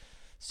 get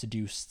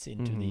seduced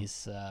into Mhm.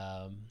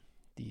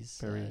 these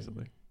Very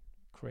easily.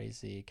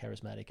 crazy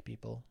charismatic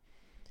people.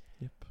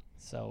 Yep.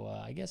 So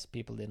I guess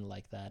people didn't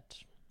like that.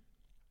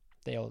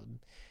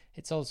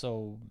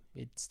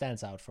 It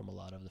stands out from a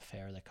lot of the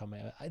fare that come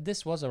out.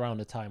 This was around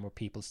the time where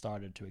people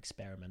started to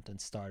experiment and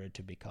started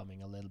to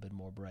becoming a little bit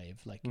more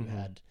brave. Like you Mhm.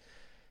 had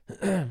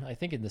I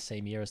think in the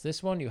same year as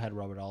this one, you had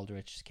Robert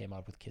Aldrich came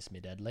out with Kiss Me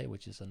Deadly,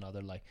 which is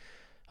another like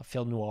a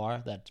film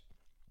noir that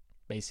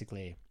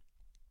basically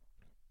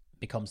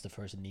becomes the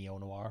first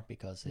neo-noir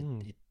because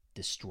it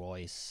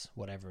destroys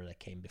whatever that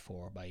came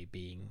before by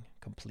being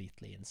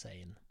completely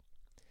insane.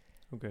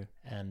 Okay.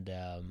 And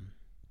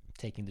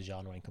taking the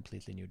genre in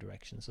completely new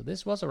direction. So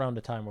this was around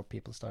the time where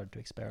people started to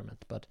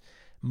experiment, but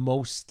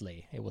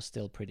mostly it was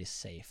still pretty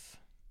safe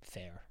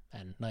fare.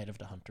 And Night of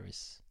the Hunter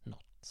is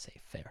not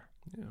safe fare.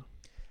 Yeah.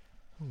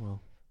 Oh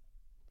well.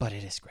 But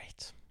it is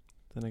great.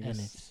 Then I And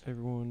guess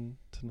everyone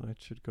tonight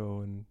should go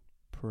and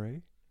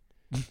pray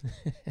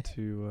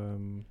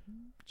to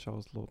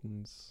Charles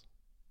Lawton's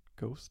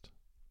ghost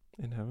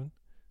in heaven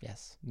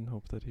Yes. and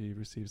hope that he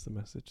receives the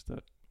message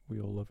that we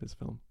all love his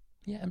film.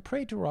 Yeah, and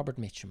pray to Robert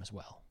Mitchum as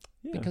well.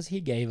 Yeah. Because he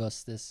gave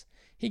us this,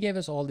 he gave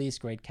us all these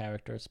great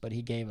characters, but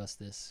he gave us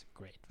this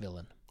great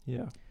villain.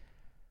 Yeah.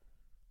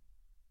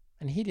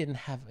 And he didn't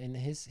have in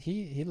his,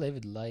 he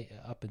lived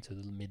up into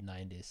the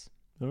mid-90s.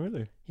 Oh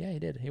really? Yeah, he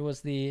did. He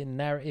was the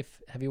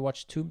have you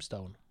watched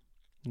Tombstone?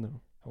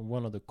 No.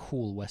 One of the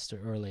cool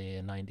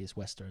early 90s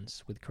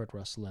westerns with Kurt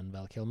Russell and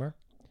Val Kilmer.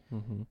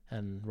 Mm-hmm.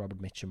 And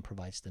Robert Mitchum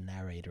provides the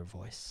narrator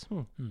voice.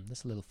 Hmm.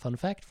 That's a little fun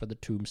fact for the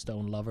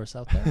Tombstone lovers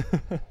out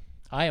there.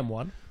 I am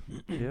one.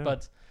 Yeah.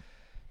 But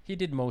he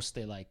did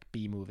mostly like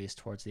B movies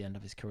towards the end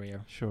of his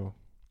career. Sure.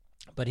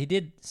 But he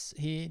did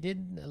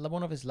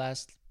one of his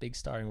last big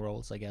starring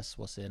roles, I guess,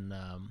 was in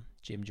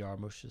Jim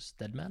Jarmusch's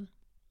Dead Man.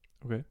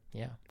 Okay.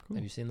 Yeah. Cool.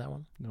 Have you seen that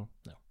one? No.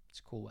 No. It's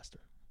a cool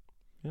western.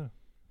 Yeah.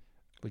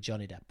 With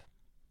Johnny Depp.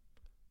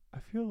 I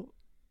feel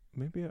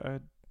maybe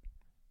I'd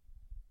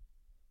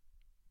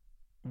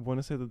want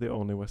to say that the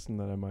only Western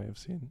that I might have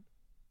seen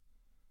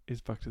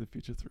is Back to the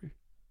Future 3.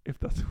 If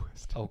that's a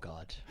Western. Oh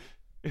God.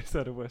 Is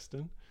that a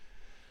Western?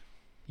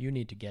 You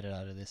need to get it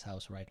out of this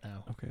house right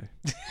now. Okay.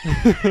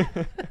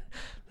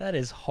 That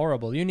is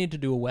horrible. You need to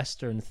do a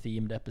Western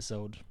themed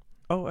episode.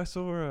 Oh, I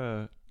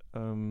saw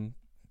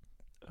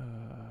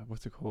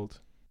what's it called?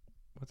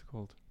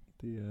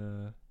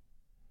 The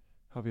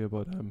Javier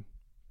Bardem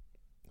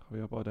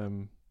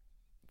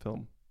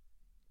film.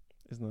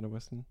 Isn't that a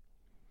Western?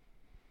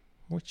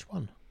 Which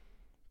one?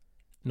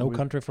 No With-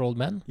 Country for Old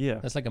Men? Yeah.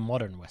 That's like a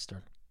modern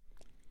Western.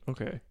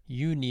 Okay.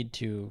 You need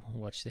to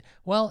watch it.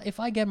 Well,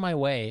 if I get my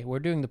way, we're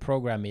doing the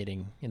program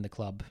meeting in the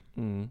club.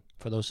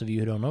 For those of you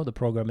who don't know, the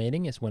program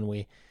meeting is when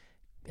we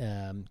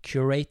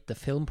curate the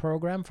film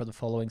program for the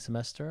following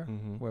semester,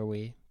 Mm-hmm. where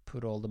we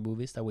put all the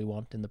movies that we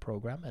want in the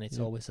program. And it's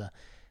Yeah. always a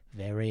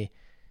very,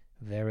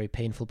 very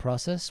painful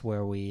process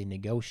where we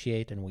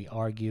negotiate and we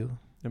argue.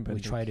 And We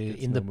Benedict try to,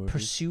 gets in no the movies.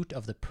 pursuit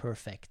of the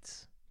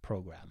perfect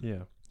program.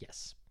 Yeah.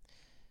 Yes.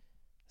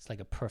 It's like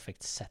a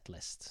perfect set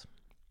list.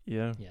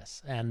 Yeah.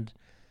 Yes. And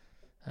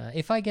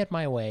if I get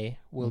my way,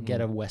 we'll get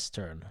a Mhm.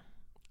 Western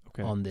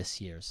Okay. on this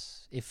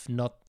year's. If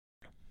not,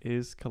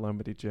 Is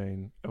Calamity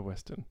Jane a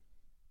Western?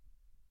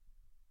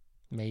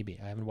 maybe.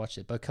 I haven't watched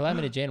it. But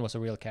Calamity Jane was a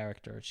real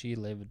character. She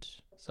lived.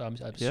 So I'm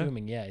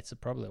assuming, yeah, it's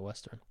probably a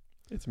Western.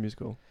 It's a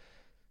musical.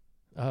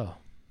 Oh. Well,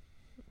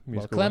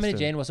 Musical Calamity Western.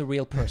 Jane was a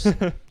real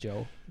person,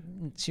 Joe.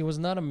 She was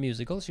not a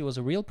musical. She was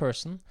a real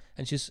person.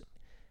 And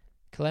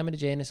Calamity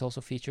Jane is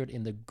also featured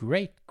in the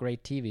great,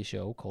 great TV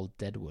show called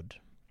Deadwood,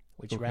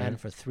 which Okay. ran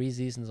for 3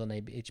 seasons on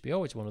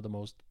HBO. It's one of the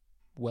most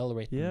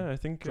well-written Yeah, I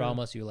think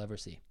dramas you'll ever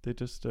see. they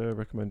just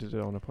recommended it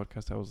on a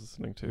podcast I was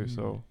listening to,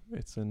 so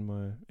it's in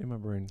my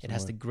brain. It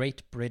has the somewhere.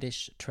 great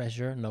British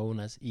treasure known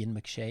as Ian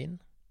McShane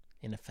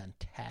in a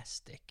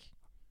fantastic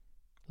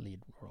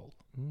lead role.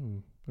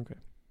 Okay.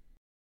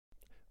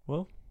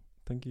 Well,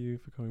 thank you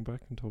for coming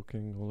back and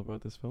talking all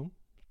about this film.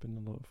 It's been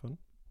a lot of fun.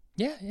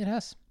 Yeah, it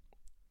has.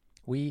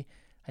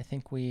 I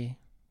think we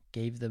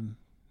gave the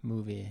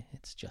movie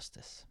its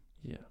justice.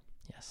 Yeah.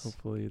 Yes.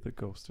 Hopefully the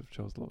ghost of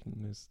Charles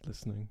Lawton is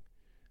listening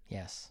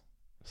Yes.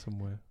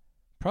 somewhere.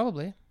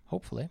 Probably.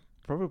 Hopefully.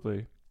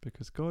 Probably,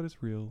 because God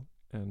is real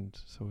and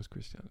so is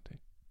Christianity.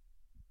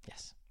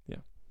 Yes.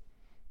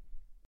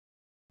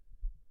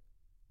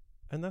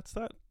 And that's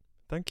that.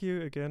 Thank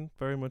you again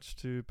very much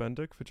to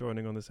Bendik for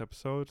joining on this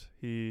episode.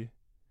 He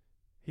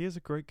is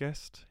a great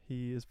guest.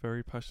 He is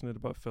very passionate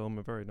about film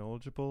and very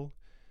knowledgeable.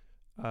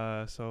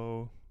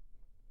 So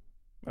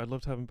I'd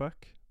love to have him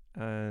back,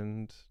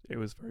 and it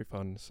was very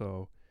fun.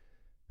 So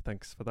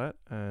thanks for that.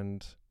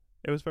 And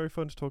it was very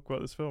fun to talk about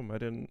this film. I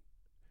didn't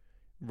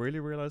really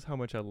realize how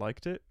much I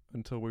liked it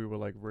until we were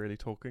like really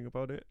talking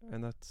about it,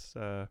 and that's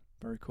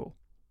very cool.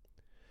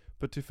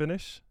 But to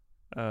finish,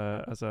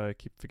 as I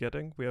keep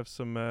forgetting, we have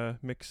some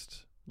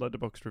mixed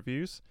Letterboxd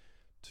reviews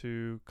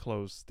to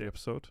close the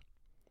episode.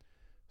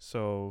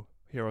 So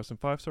here are some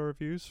 5-star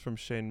reviews from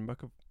Shane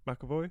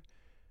McAvoy.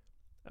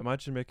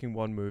 Imagine making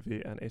one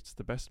movie and it's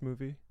the best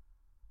movie,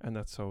 and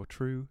that's so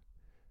true.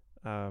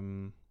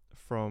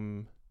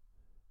 From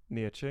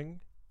Nia Ching,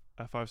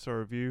 a 5-star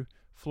review.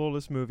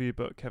 Flawless movie,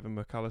 but Kevin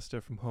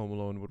McAllister from Home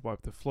Alone would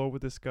wipe the floor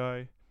with this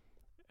guy,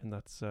 and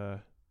that's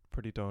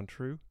pretty darn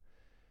true.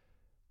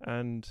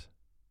 And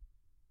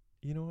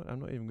you know what? I'm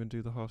not even going to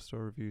do the half-star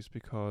reviews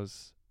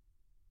because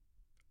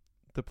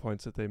the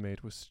points that they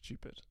made was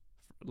stupid.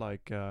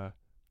 Like,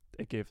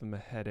 it gave them a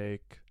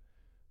headache,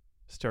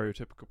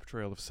 stereotypical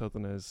portrayal of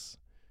Southerners.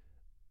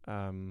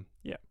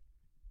 Yeah.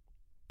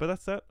 But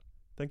that's that.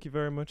 Thank you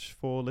very much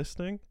for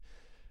listening.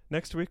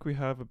 Next week we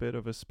have a bit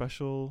of a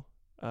special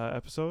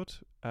episode.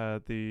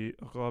 The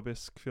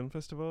Rabisk Film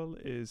Festival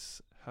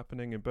is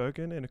happening in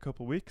Bergen in a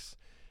couple weeks,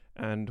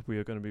 and we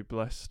are going to be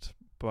blessed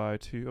by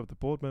 2 of the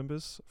board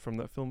members from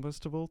that film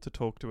festival to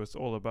talk to us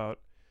all about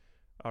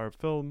our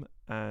film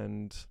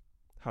and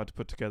how to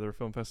put together a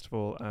film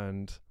festival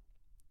and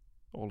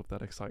all of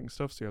that exciting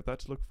stuff. So you have that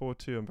to look forward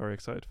to. I'm very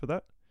excited for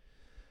that.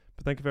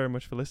 But thank you very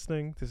much for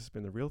listening. This has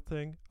been The Real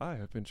Thing. I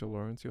have been Joe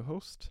Lawrence, your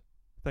host.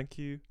 Thank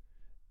you,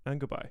 and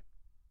goodbye.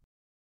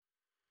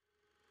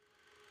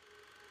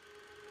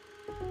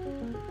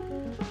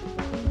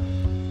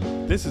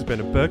 This has been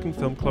a Bergen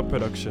Film Club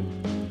production.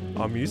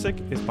 Our music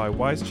is by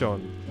Wise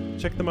John.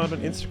 Check them out on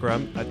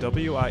Instagram at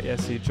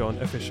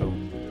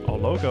WISEJohnOfficial. Our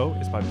logo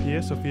is by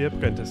Pia Sofia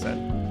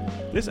Brentesen.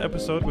 This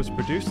episode was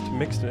produced,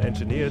 mixed and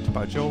engineered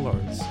by Joe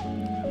Lawrence.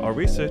 Our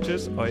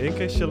researchers are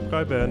Inke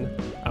Schilbreiben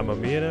and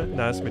Mamina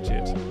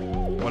Nazmajid.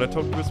 Want to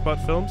talk to us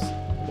about films?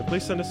 Then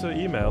please send us an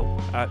email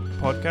at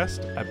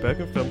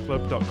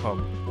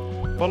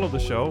podcast@bergenfilmclub.com. Follow the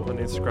show on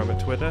Instagram and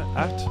Twitter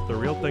at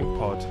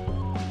TheRealThingPod.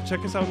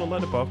 Check us out on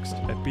Letterboxd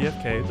at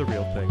BFK The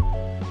Real Thing.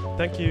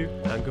 Thank you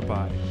and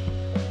goodbye.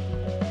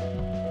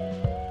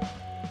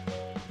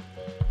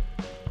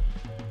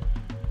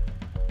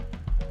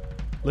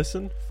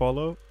 Listen,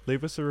 follow,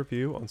 leave us a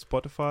review on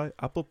Spotify,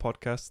 Apple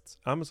Podcasts,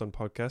 Amazon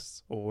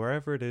Podcasts, or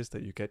wherever it is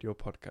that you get your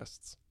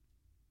podcasts.